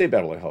 City of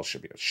Beverly Hills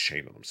should be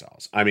ashamed of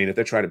themselves. I mean, if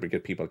they're trying to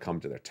get people to come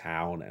to their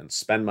town and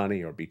spend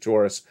money or be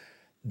tourists,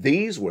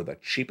 these were the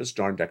cheapest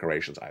darn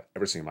decorations I've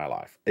ever seen in my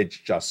life. It's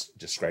just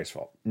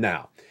disgraceful.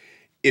 Now,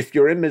 if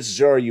you're in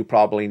Missouri, you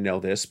probably know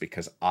this,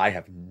 because I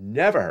have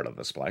never heard of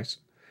this place.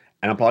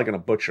 And I'm probably going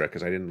to butcher it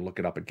because I didn't look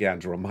it up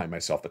again to remind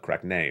myself the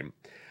correct name.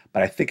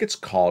 But I think it's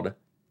called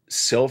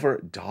Silver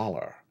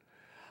Dollar.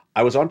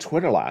 I was on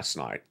Twitter last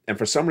night, and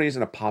for some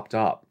reason it popped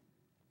up.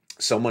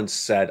 Someone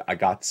said I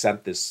got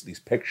sent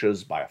these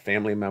pictures by a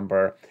family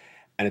member,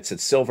 and it said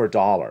Silver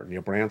Dollar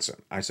near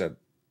Branson. I said,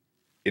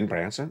 in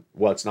Branson?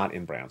 Well, it's not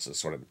in Branson, it's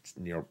sort of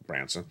near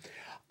Branson,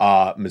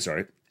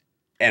 Missouri.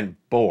 And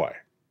boy,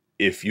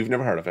 if you've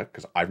never heard of it,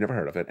 because I've never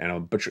heard of it,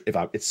 and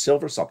it's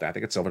Silver something, I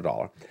think it's Silver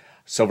Dollar,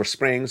 Silver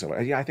Springs,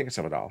 yeah, I think it's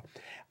Silver Dollar.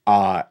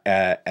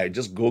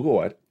 Just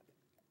Google it.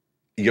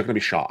 You're going to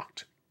be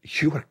shocked.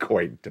 You are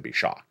going to be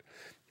shocked.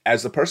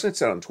 As the person had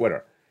said on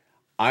Twitter,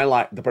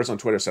 the person on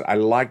Twitter said, I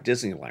like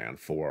Disneyland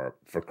for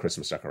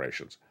Christmas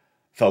decorations.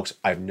 Folks,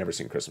 I've never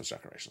seen Christmas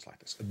decorations like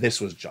this.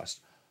 This was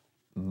just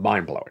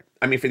mind-blowing.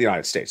 I mean, for the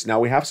United States. Now,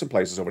 we have some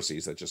places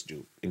overseas that just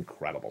do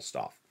incredible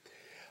stuff.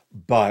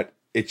 But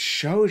it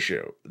shows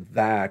you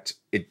that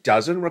it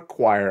doesn't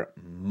require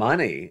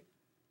money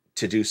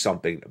to do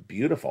something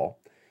beautiful.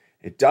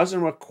 It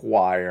doesn't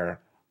require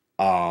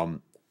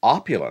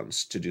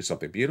opulence to do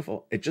something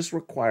beautiful. It just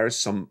requires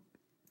some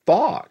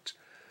thought.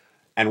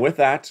 And with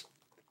that,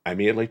 I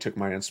immediately took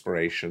my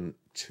inspiration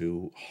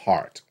to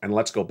heart. And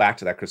let's go back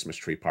to that Christmas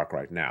tree park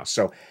right now.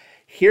 So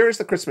here's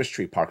the Christmas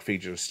tree park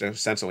featured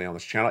extensively on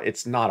this channel.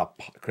 It's not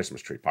a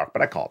Christmas tree park,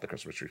 but I call it the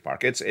Christmas tree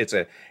park. It's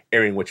an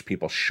area in which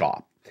people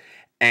shop.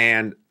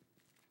 And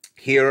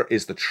here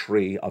is the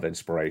tree of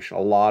inspiration.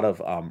 A lot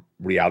of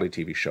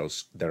reality TV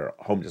shows that are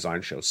home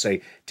design shows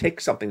say,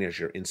 take something as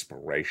your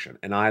inspiration.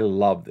 And I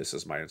love this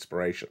as my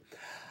inspiration.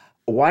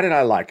 Why did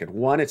I like it?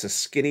 One, it's a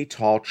skinny,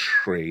 tall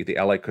tree. The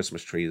LA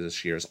Christmas tree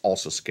this year is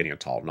also skinny and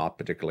tall, not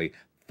particularly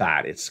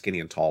fat. It's skinny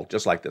and tall,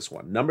 just like this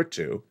one. Number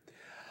two,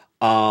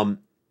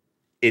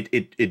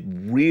 it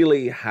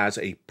really has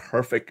a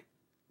perfect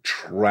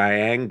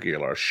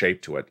triangular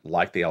shape to it,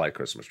 like the LA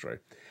Christmas tree.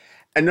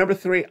 And number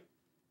three,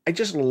 I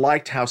just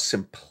liked how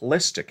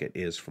simplistic it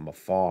is from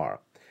afar.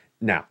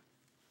 Now,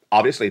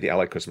 Obviously, the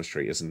LA Christmas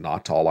tree is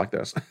not tall like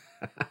this.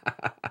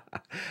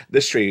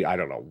 This tree, I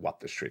don't know what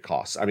this tree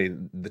costs. I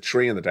mean, the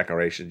tree and the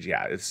decorations,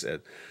 yeah, it's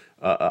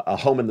a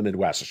home in the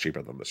Midwest is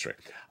cheaper than this tree.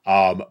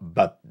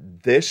 But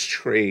this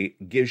tree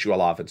gives you a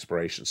lot of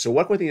inspiration. So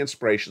what were the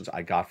inspirations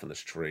I got from this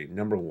tree?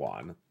 Number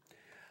one,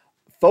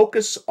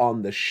 focus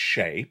on the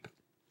shape,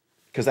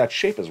 because that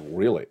shape is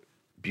really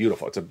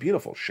beautiful. It's a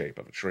beautiful shape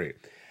of a tree.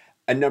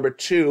 And number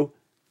two,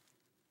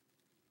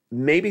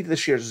 maybe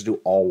this year just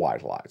do all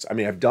white lights. I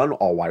mean, I've done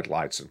all white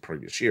lights in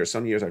previous years.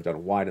 Some years I've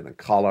done white and then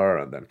color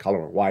and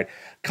white.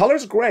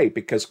 Color's great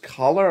because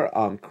color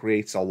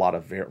creates a lot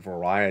of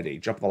variety.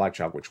 Jump in the light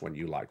chat, which one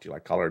you like. Do you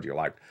like color? Do you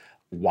like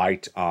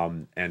white?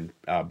 And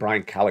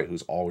Brian Kelly,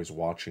 who's always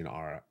watching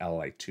our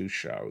LA2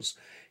 shows,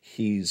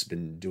 he's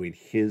been doing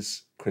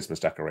his Christmas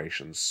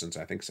decorations since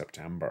I think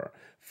September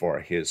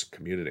for his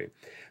community.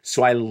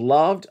 So I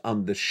loved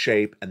the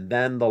shape and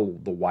then the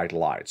white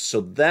lights. So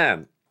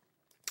then,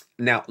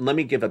 now, let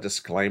me give a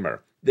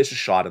disclaimer. This is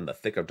shot in the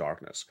thick of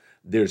darkness.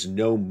 There's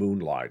no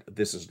moonlight.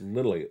 This is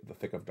literally the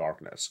thick of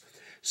darkness.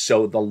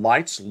 So the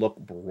lights look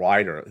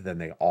brighter than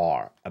they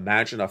are.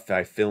 Imagine if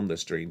I filmed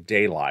this during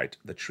daylight,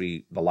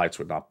 the lights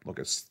would not look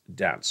as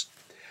dense.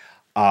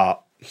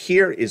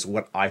 Here is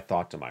what I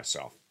thought to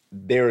myself.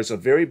 There is a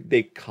very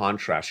big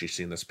contrast you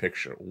see in this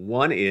picture.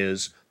 One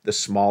is the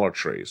smaller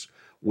trees,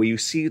 where you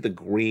see the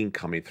green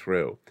coming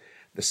through.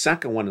 The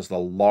second one is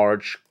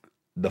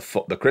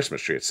the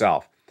Christmas tree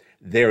itself.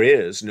 There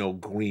is no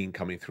green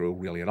coming through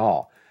really at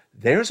all.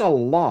 There's a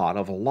lot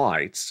of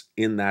lights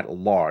in that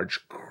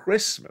large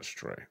Christmas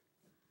tree.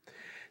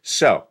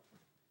 So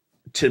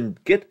to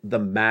get the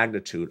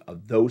magnitude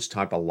of those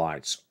type of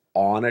lights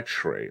on a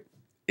tree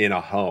in a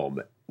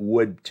home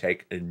would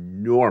take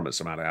enormous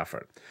amount of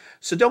effort.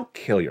 So don't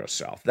kill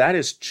yourself. That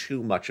is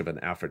too much of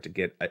an effort to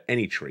get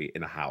any tree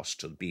in a house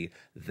to be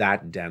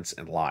that dense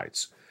in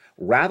lights.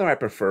 Rather, I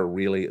prefer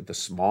really the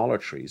smaller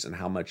trees and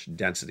how much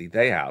density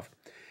they have.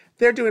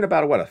 They're doing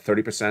about, what, a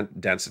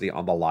 30% density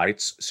on the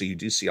lights, so you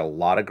do see a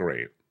lot of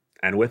green.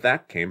 And with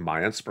that came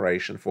my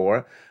inspiration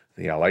for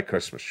the LA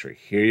Christmas tree.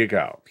 Here you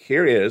go.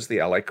 Here is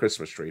the LA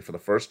Christmas tree for the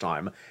first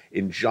time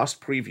in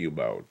just preview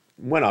mode.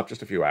 Went up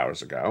just a few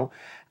hours ago,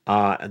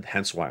 and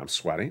hence why I'm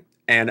sweating.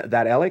 And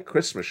that LA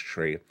Christmas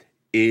tree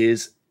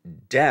is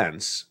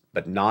dense,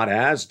 but not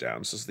as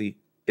dense as the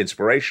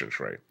inspiration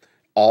tree.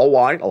 All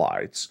white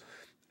lights,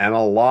 and a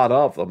lot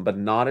of them, but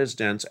not as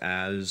dense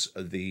as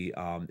the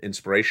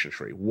inspiration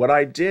tree. What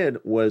I did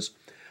was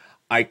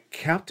I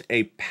kept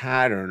a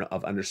pattern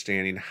of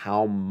understanding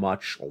how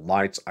much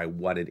lights I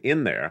wanted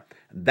in there.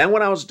 Then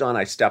when I was done,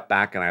 I stepped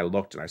back and I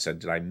looked and I said,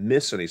 did I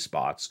miss any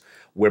spots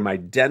where my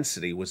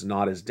density was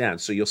not as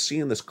dense? So you'll see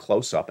in this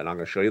close-up, and I'm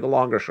going to show you the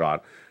longer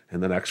shot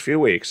in the next few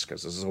weeks,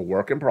 because this is a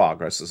work in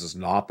progress, this is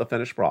not the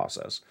finished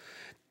process,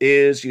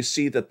 is you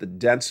see that the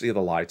density of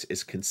the lights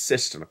is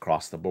consistent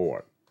across the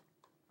board.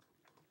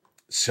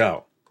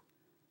 So,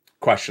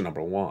 question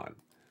number one,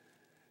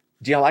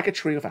 do you like a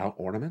tree without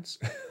ornaments?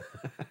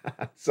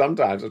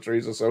 Sometimes the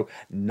trees are so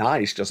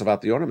nice just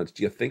about the ornaments.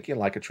 Do you think you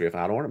like a tree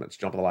without ornaments?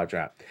 Jump in the live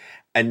chat.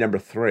 And number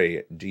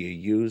three, do you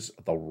use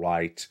the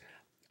right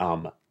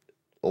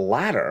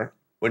ladder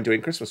when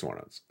doing Christmas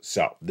ornaments?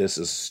 So, this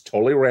is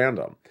totally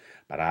random,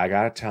 but I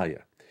gotta tell you,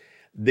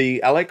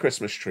 the LA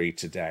Christmas tree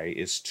today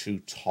is too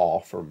tall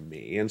for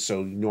me, and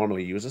so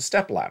normally use a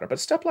step ladder, but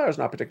step ladder is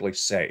not particularly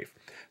safe.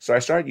 So I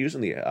started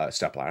using the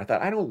step ladder. I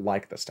thought, I don't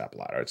like the step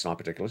ladder. It's not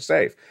particularly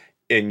safe,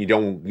 and you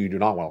do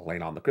not want to lay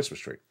it on the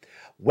Christmas tree.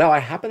 Well, I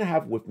happen to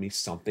have with me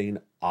something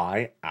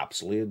I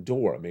absolutely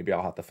adore. Maybe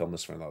I'll have to film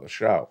this for another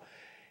show.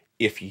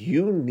 If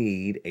you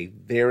need a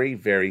very,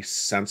 very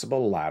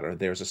sensible ladder,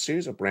 there's a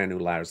series of brand new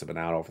ladders that have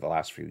been out over the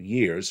last few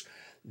years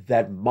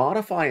that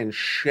modify in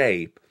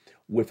shape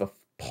with a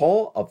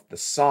pull of the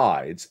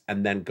sides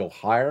and then go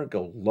higher,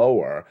 go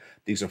lower.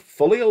 These are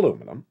fully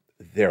aluminum.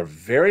 They're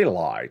very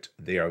light.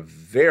 They are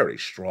very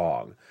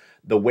strong.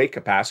 The weight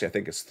capacity, I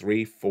think, is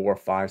 300,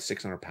 400, 500,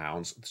 600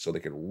 pounds, so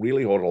they can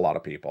really hold a lot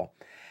of people.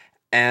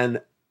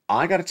 And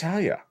I got to tell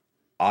you,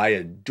 I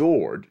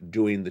adored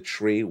doing the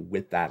tree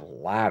with that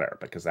ladder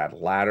because that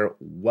ladder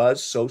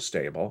was so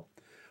stable,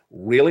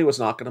 really was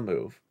not going to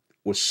move,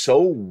 was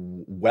so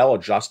well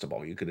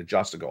adjustable. You could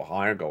adjust to go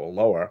higher, go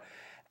lower,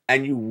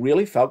 and you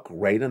really felt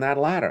great in that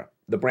ladder.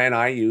 The brand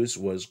I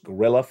used was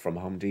Gorilla from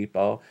Home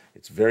Depot.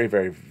 It's very,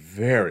 very,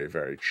 very,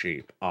 very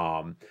cheap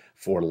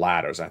for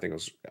ladders. I think it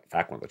was, in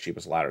fact, one of the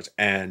cheapest ladders.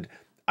 And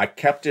I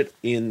kept it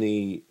in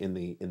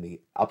the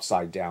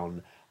upside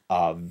down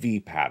V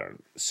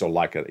pattern. So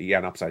like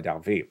an upside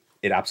down V.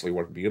 It absolutely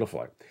worked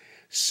beautifully.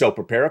 So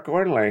prepare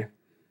accordingly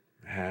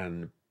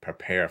and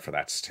prepare for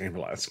that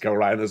stimulus. Go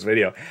right in this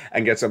video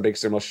and get some big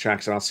stimulus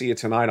checks. And I'll see you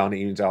tonight on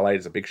Evenings LA.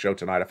 It's a big show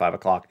tonight at 5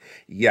 o'clock.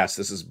 Yes,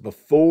 this is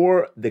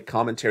before the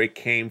commentary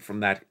came from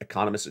that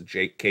economist at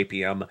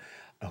KPM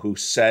who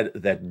said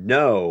that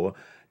no,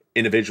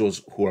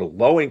 individuals who are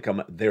low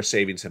income, their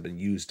savings have been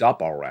used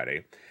up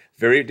already.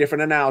 Very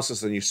different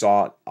analysis than you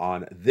saw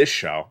on this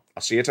show.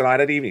 I'll see you tonight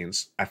at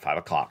Evenings at 5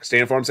 o'clock. Stay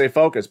informed, stay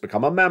focused,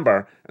 become a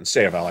member, and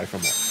stay of LA for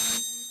more.